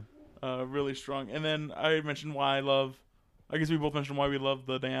 Yeah. Really strong. And then I mentioned why I guess we both mentioned why we love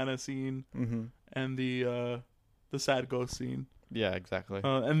the Diana scene Mm-hmm. and the sad ghost scene. Yeah. Exactly.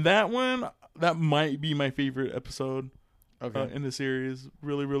 And that might be my favorite episode Okay. in the series.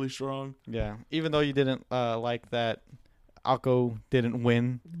 Really, really strong. Yeah. Even though you didn't like that, Akko didn't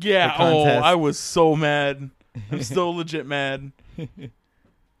win. Yeah. The contest. I was so mad. I'm still legit mad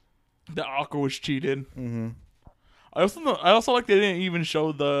that Aqua was cheated. Mm-hmm. I also like they didn't even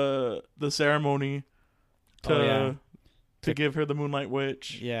show the ceremony to give her the Moonlight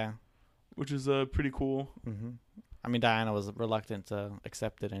Witch, Yeah. which is pretty cool. Mm-hmm. I mean, Diana was reluctant to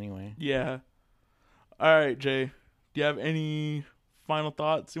accept it anyway. Yeah. All right, Jay. Do you have any final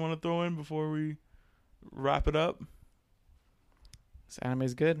thoughts you want to throw in before we wrap it up? This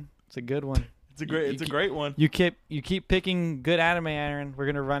anime's good. It's a good one. It's a great one. You keep picking good anime, Aaron. We're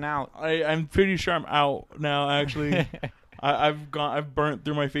gonna run out. I'm pretty sure I'm out now. Actually, I've burnt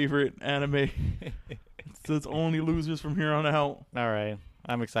through my favorite anime. So it's only losers from here on out. All right,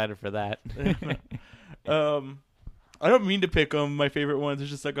 I'm excited for that. I don't mean to pick my favorite ones. It's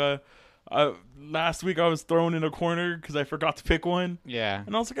just like last week I was thrown in a corner because I forgot to pick one, Yeah.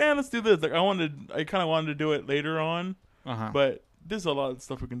 and I was like, let's do this. Like I kind of wanted to do it later on, Uh-huh. but there's a lot of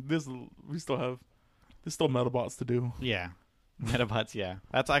stuff there's still Metabots to do. Yeah. Metabots. Yeah,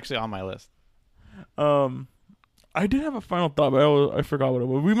 that's actually on my list. I did have a final thought, but I forgot what it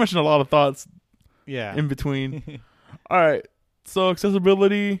was. We mentioned a lot of thoughts Yeah. in between. All right, so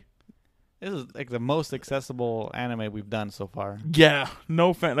accessibility. This is like the most accessible anime we've done so far. Yeah,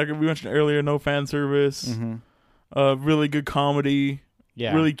 no fan. Like we mentioned earlier, no fan service. Mm-hmm. Really good comedy.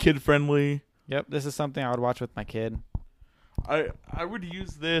 Yeah. Really kid friendly. Yep. This is something I would watch with my kid. I would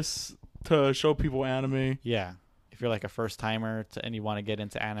use this to show people anime. Yeah. If you're like a first timer and you want to get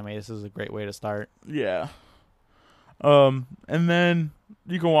into anime, this is a great way to start. Yeah. And then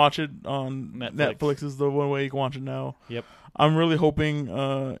you can watch it on Netflix. Netflix is the one way you can watch it now. Yep. I'm really hoping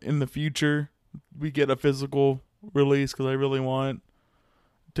in the future we get a physical release because I really want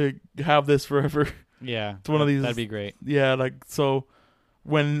to have this forever. Yeah. It's one of these. That'd be great. Yeah, like so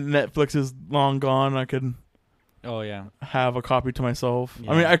when Netflix is long gone, I can Oh yeah. have a copy to myself. I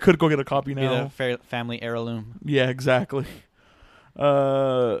Yeah. mean, I could go get a copy Be now. the family heirloom. Yeah, exactly.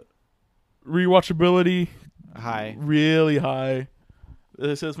 Rewatchability High. really high.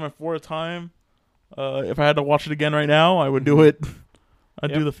 This is my fourth time. If I had to watch it again right now, I would do it. I'd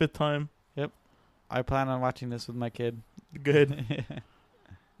do Yep. the fifth time. I plan on watching this with my kid. Good.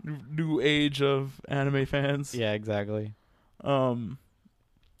 New age of anime fans. Yeah, exactly.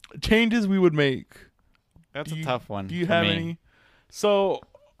 Changes we would make. That's Do a you- tough one. Do you for have me. any? So,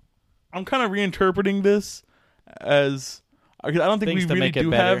 I'm kind of reinterpreting this as I don't think Things we to really make it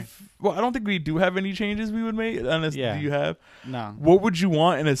do better. have. Well, I don't think we do have any changes we would make. Unless Yeah. do you have? No. What would you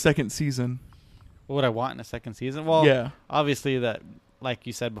want in a second season? What would I want in a second season? Well, Yeah. obviously that, like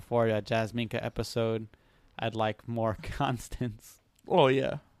you said before, a Jasminka episode. I'd like more Constance. Oh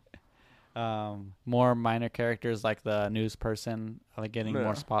yeah. More minor characters like the news person, like getting Yeah.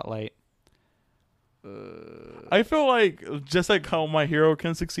 more spotlight. I feel like just like how My Hero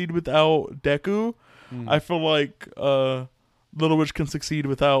can succeed without Deku, I feel like Little Witch can succeed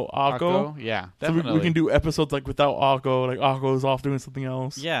without Akko. Yeah, So definitely. we can do episodes like without Akko, like Akko's off doing something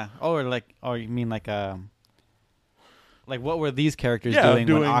else. Yeah. Or you mean like what were these characters Yeah, doing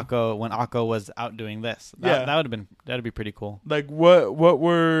doing- when Akko was out doing this? Yeah. That'd be pretty cool. Like what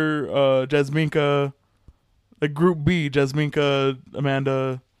were Jasminka, like Group B, Jasminka,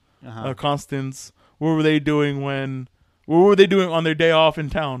 Amanda, Uh-huh. Constance, what were they doing what were they doing on their day off in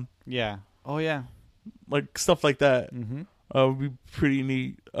town? Yeah. Oh yeah. Like stuff like that. Mm-hmm. Would be pretty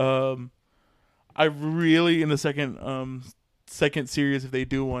neat. I really in the second series, if they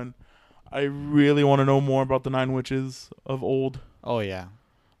do one, I really want to know more about the 9 witches of old. Oh yeah.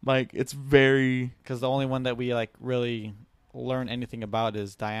 Like it's very Because the only one that we like really learn anything about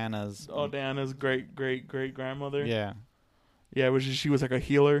is Diana's. Diana's great grandmother. Yeah. Yeah, she was like a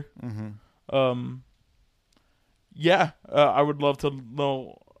healer. Mm-hmm. Yeah, I would love to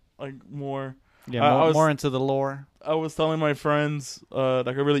know like more. Yeah. I More, was- more into the lore. I was telling my friends,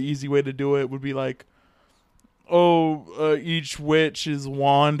 like a really easy way to do it would be like, each witch's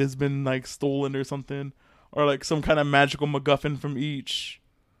wand has been like stolen or something, or like some kind of magical MacGuffin from each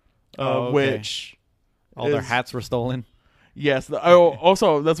Oh, okay. witch. All their is- hats were stolen. Yes, that's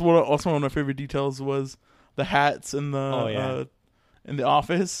one of my favorite details was the hats in the Oh, yeah. in the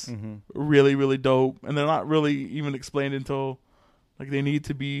office. Mm-hmm. Really, really dope, and they're not really even explained until like they need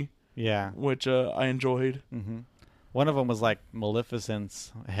to be, Yeah. which I enjoyed. Mm-hmm. One of them was like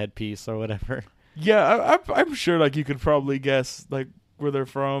Maleficent's headpiece or whatever. Yeah, I'm sure like you could probably guess like where they're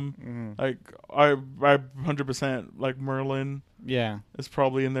from. Mm-hmm. Like I 100% like Merlin Yeah. is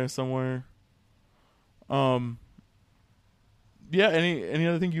probably in there somewhere. Yeah, any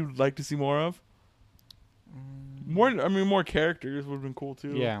other thing you'd like to see more of? More characters would have been cool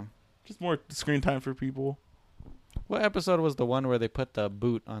too. Yeah. Just more screen time for people. What episode was the one where they put the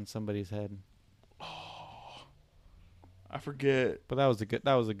boot on somebody's head? I forget. But that was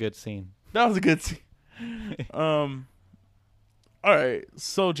a good scene. That was a good scene. All right,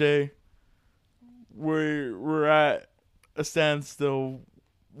 so Jay, we're at a standstill.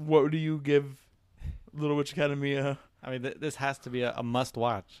 What do you give Little Witch Academia? I mean, this has to be a must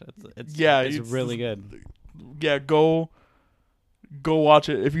watch. It's It's really good. Yeah, go watch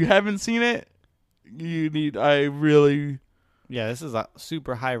it. If you haven't seen it, you need. I really. Yeah, this is a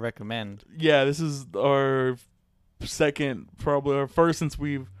super high recommend. Yeah, this is our second, probably our first since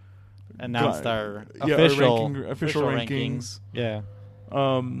we've Announced got- our yeah, official official rankings. Yeah,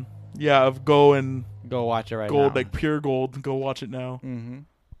 Yeah, of Go and go watch it right Gold, now. like pure gold. Go watch it now. Mm-hmm.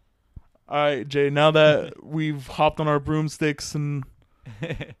 All right, Jay. Now that we've hopped on our broomsticks and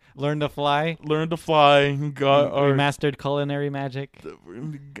Learn to fly. learned to fly, and got We our mastered culinary magic.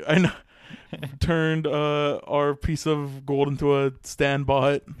 I know, turned our piece of gold into a stand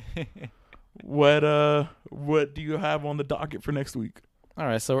bot. What do you have on the docket for next week? All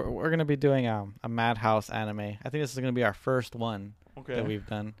right, so we're gonna be doing a Madhouse anime. I think this is gonna be our first one that Okay. we've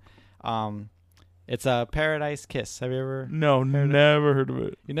done. It's a Paradise Kiss. Have you ever? No, never heard of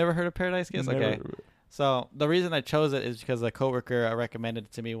it. You never heard of Paradise Kiss? Never Okay. heard of it. So the reason I chose it is because a coworker recommended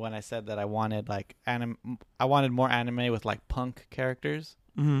it to me when I said that I wanted I wanted more anime with like punk characters,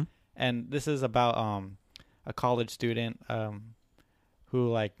 Mhm. and this is about a college student who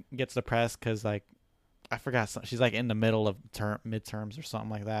like gets depressed because like I forgot she's like in the middle of midterms or something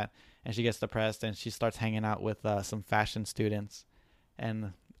like that, and she gets depressed and she starts hanging out with some fashion students,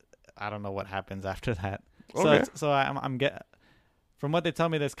 and I don't know what happens after that. Okay. So I'm from what they tell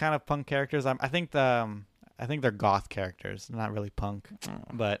me, there's kind of punk characters. I think they're goth characters, not really punk.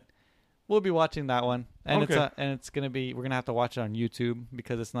 But we'll be watching that one, and Okay. we're gonna have to watch it on YouTube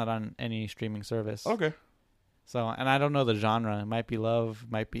because it's not on any streaming service. Okay. So, and I don't know the genre. It might be love,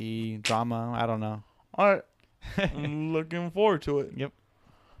 might be drama. I don't know. All right. I'm looking forward to it. Yep.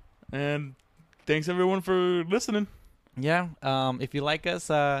 And thanks everyone for listening. Yeah. If you like us,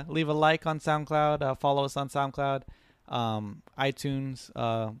 leave a like on SoundCloud. Follow us on SoundCloud.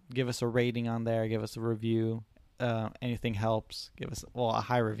 iTunes. Give us a rating on there. Give us a review. Anything helps. Give us a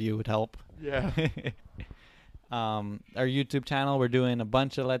high review would help. Yeah. Our YouTube channel, we're doing a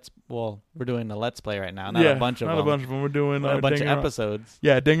bunch of we're doing a let's play right now. Not a bunch of them. Not a bunch of them. We're doing a bunch of episodes.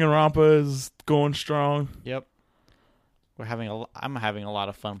 Yeah, Danganronpa is going strong. Yep. I'm having a lot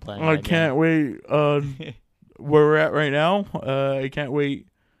of fun playing. I can't wait. Where we're at right now, I can't wait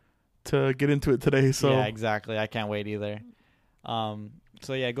to get into it today. So yeah, exactly. I can't wait either.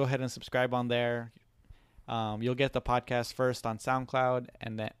 So yeah, go ahead and subscribe on there. You'll get the podcast first on SoundCloud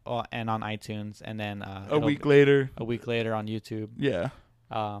and then and on iTunes, and then a week later on YouTube. Yeah.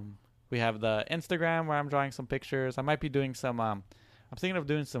 We have the Instagram where I'm drawing some pictures. I might be doing some. I'm thinking of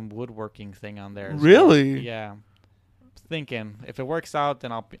doing some woodworking thing on there. Really? Well. Yeah. Thinking if it works out,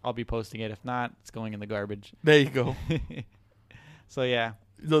 then I'll be posting it. If not, it's going in the garbage. There you go. So yeah.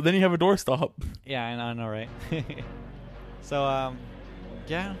 So then you have a doorstop. Yeah, I know, right? So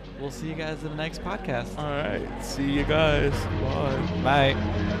yeah, we'll see you guys in the next podcast. All right, see you guys. Bye. Bye.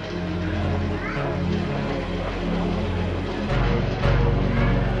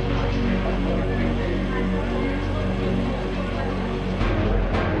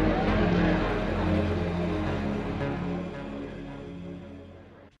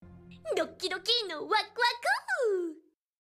ドッキドキのワクワク